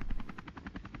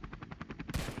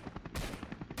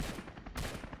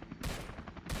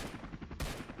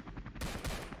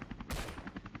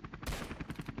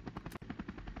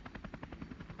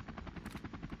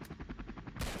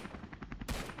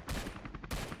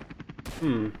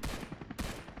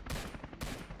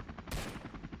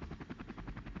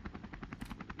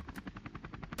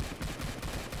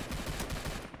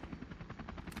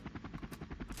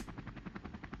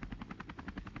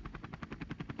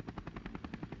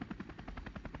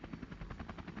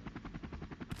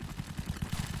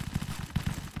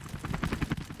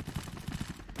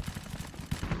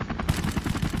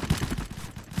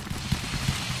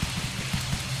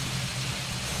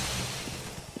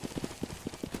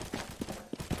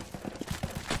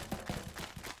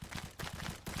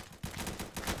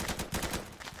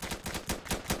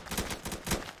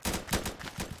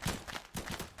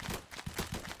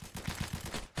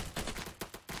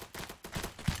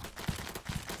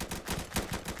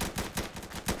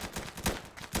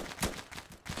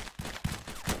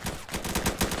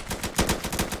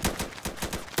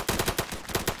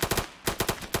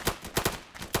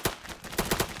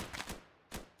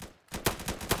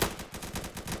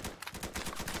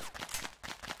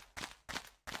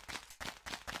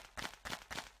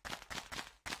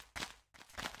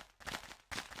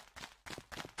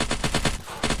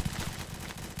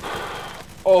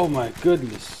 Oh my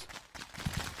goodness.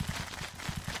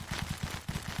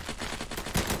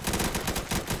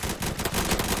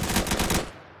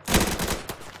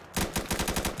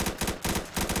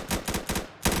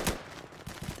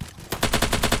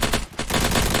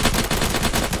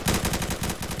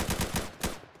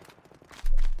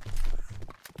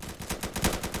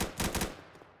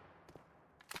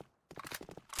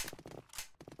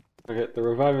 Okay, they're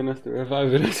reviving us, they're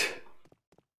reviving us.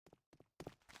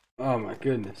 Oh my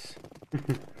goodness.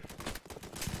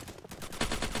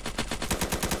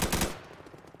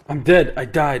 I'm dead. I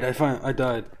died. I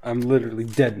died. I'm literally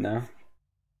dead now.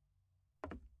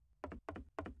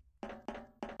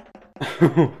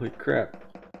 Holy crap.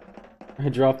 I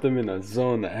dropped them in a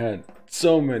zone that had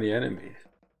so many enemies.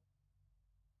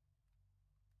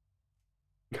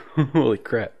 Holy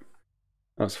crap.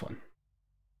 That was fun.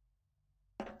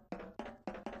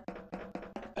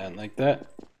 And like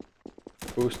that.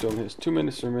 Boost only has 2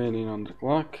 minutes remaining on the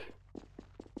clock.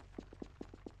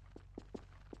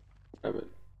 Grab it.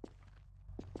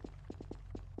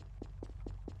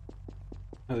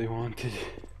 Really wanted.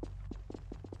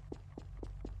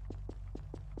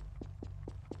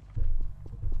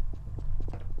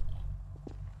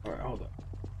 Alright, hold up.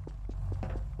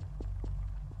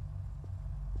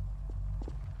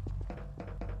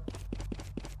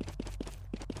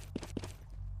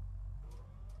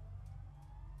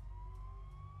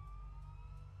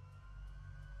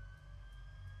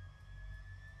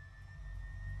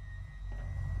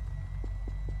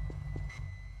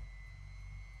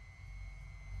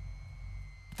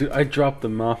 Dude, I dropped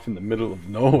them off in the middle of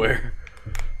nowhere.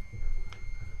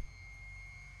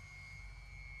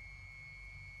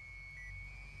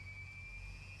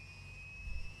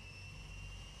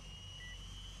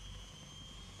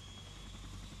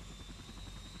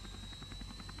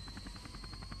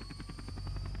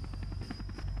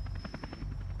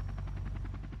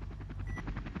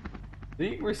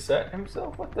 Did he reset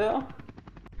himself? What the hell?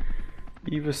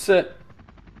 He reset.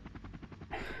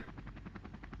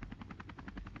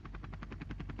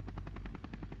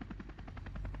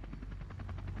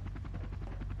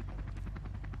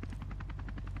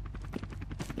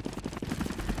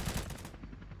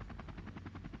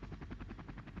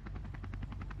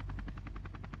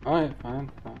 Alright, fine.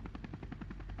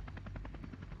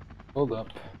 Hold up.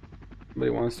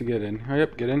 Somebody wants to get in. Hurry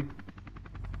up, get in.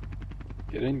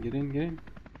 Get in, get in, get in.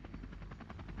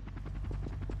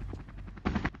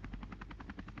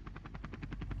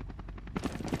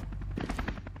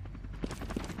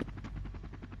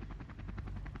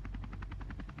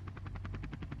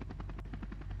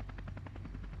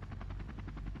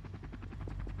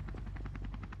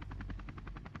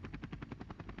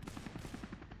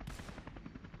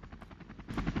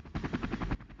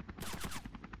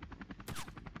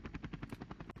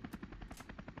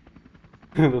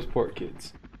 Those poor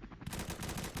kids.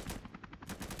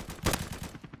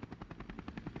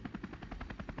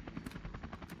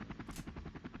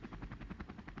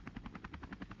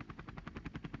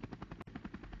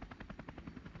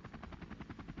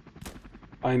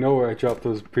 I know where I dropped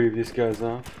those previous guys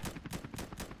off.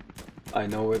 I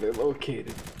know where they're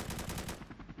located.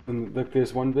 And look,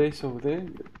 there's one base over there.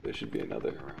 There should be another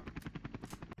around.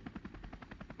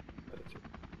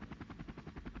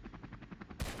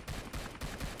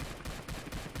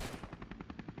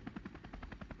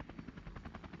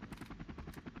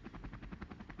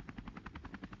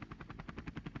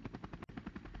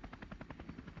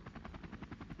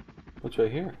 What's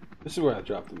right here? This is where I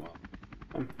dropped them off.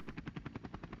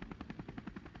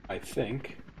 I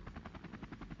think.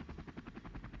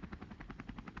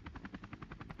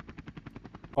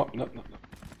 Oh, no, no, no.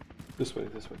 This way,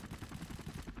 this way.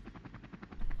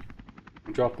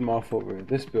 I dropped them off over in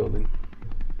this building.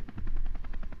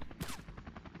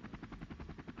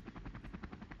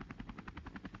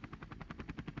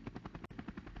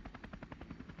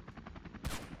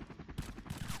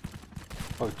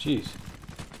 Oh, jeez.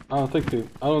 I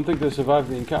don't think they survived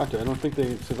the encounter. I don't think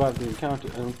they survived the encounter.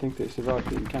 I don't think they survived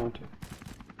the encounter.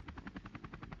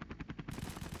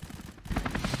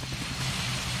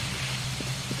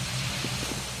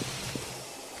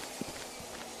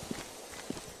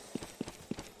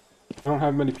 I don't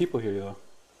have many people here though.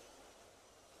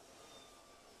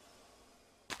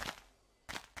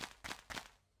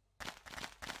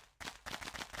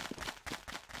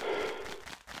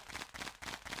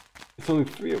 It's only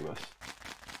 3 of us.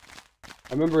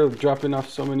 I remember dropping off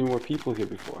so many more people here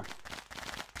before.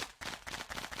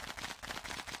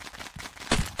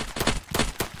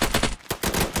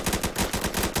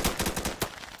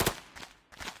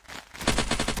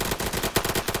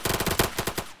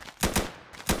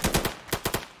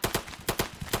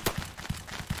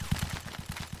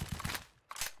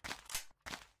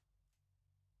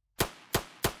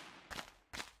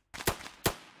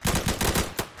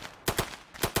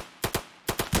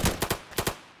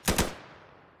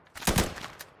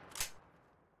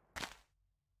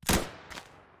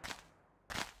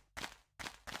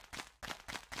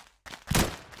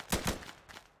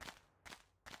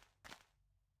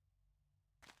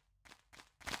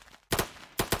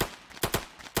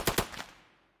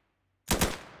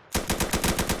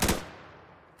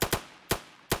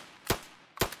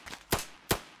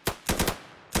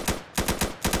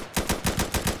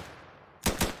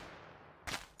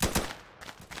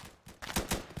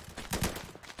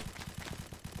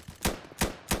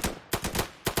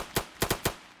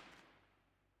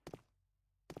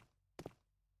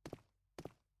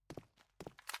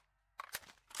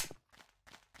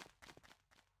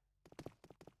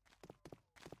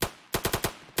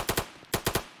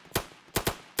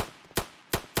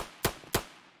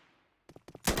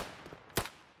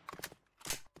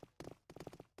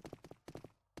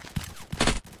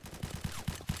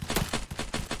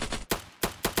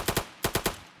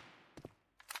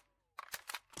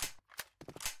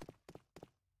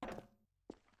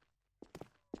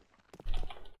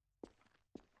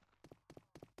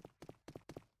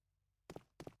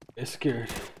 You're scared.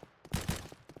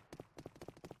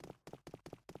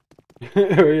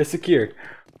 Area secure.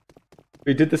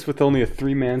 We did this with only a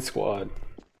 3-man squad.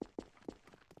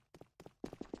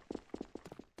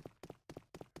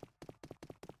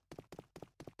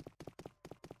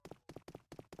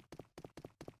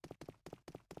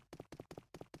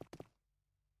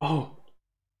 Oh,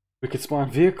 we could spawn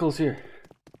vehicles here.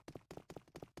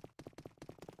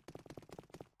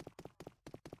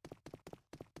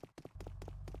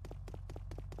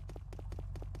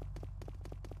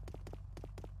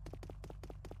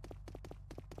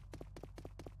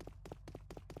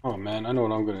 Oh man, I know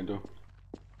what I'm gonna do.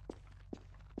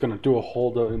 Gonna do a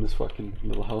holdout in this fucking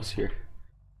little house here.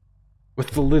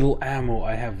 With the little ammo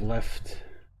I have left.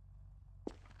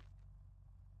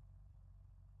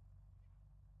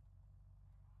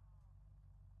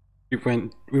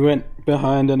 We went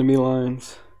behind enemy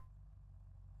lines.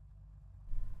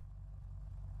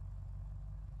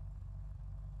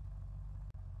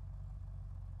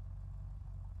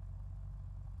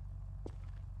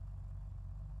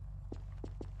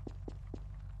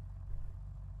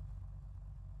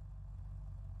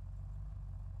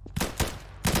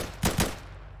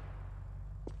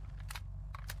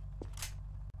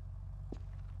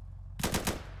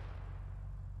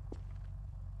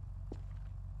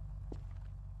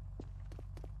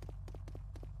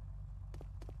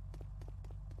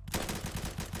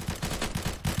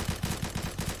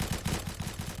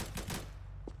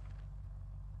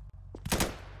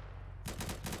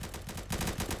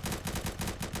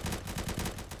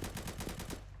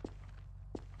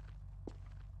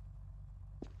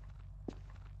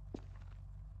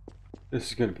 This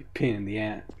is gonna be a pain in the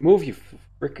ass. Move, you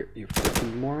fricker, you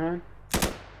freaking moron.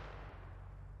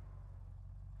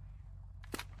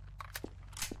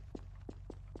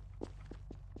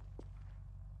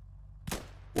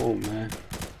 Whoa, man.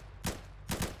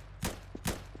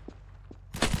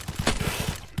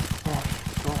 Oh,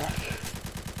 fuck.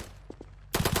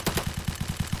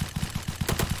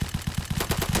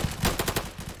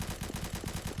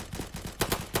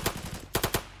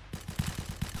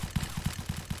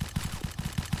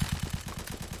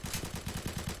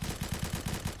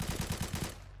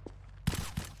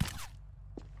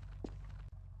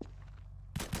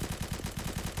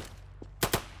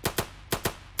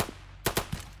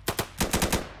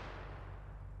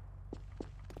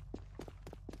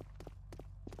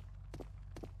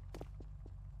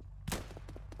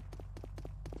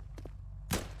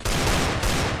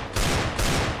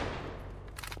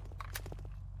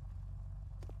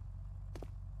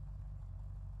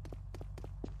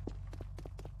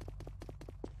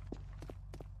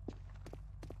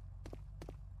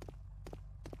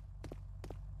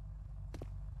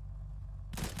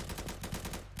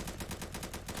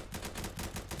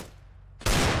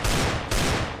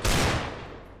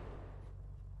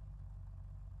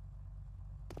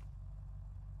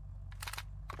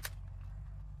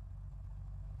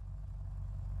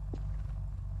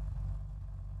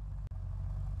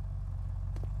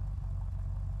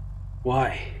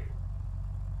 Why?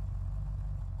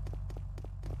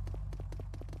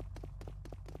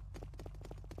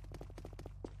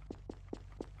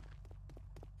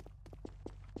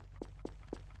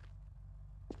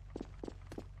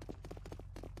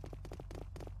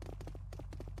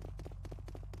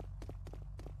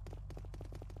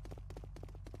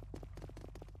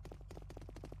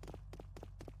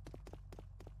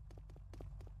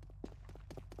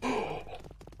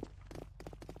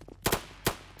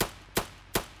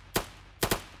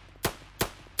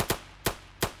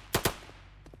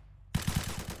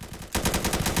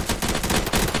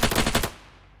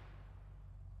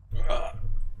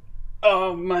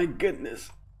 Oh my goodness.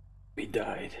 We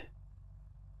died.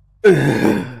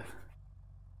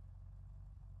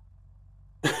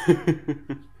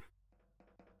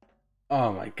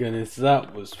 Oh my goodness,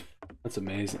 that's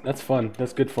amazing. That's fun.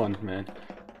 That's good fun, man.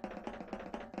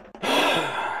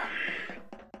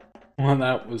 Well,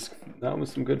 that was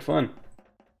some good fun.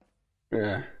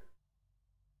 Yeah.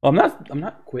 Well, I'm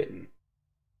not quitting.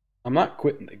 I'm not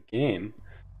quitting the game.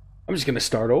 I'm just gonna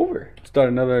start over. Start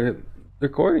another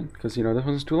recording because you know this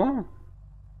one's too long.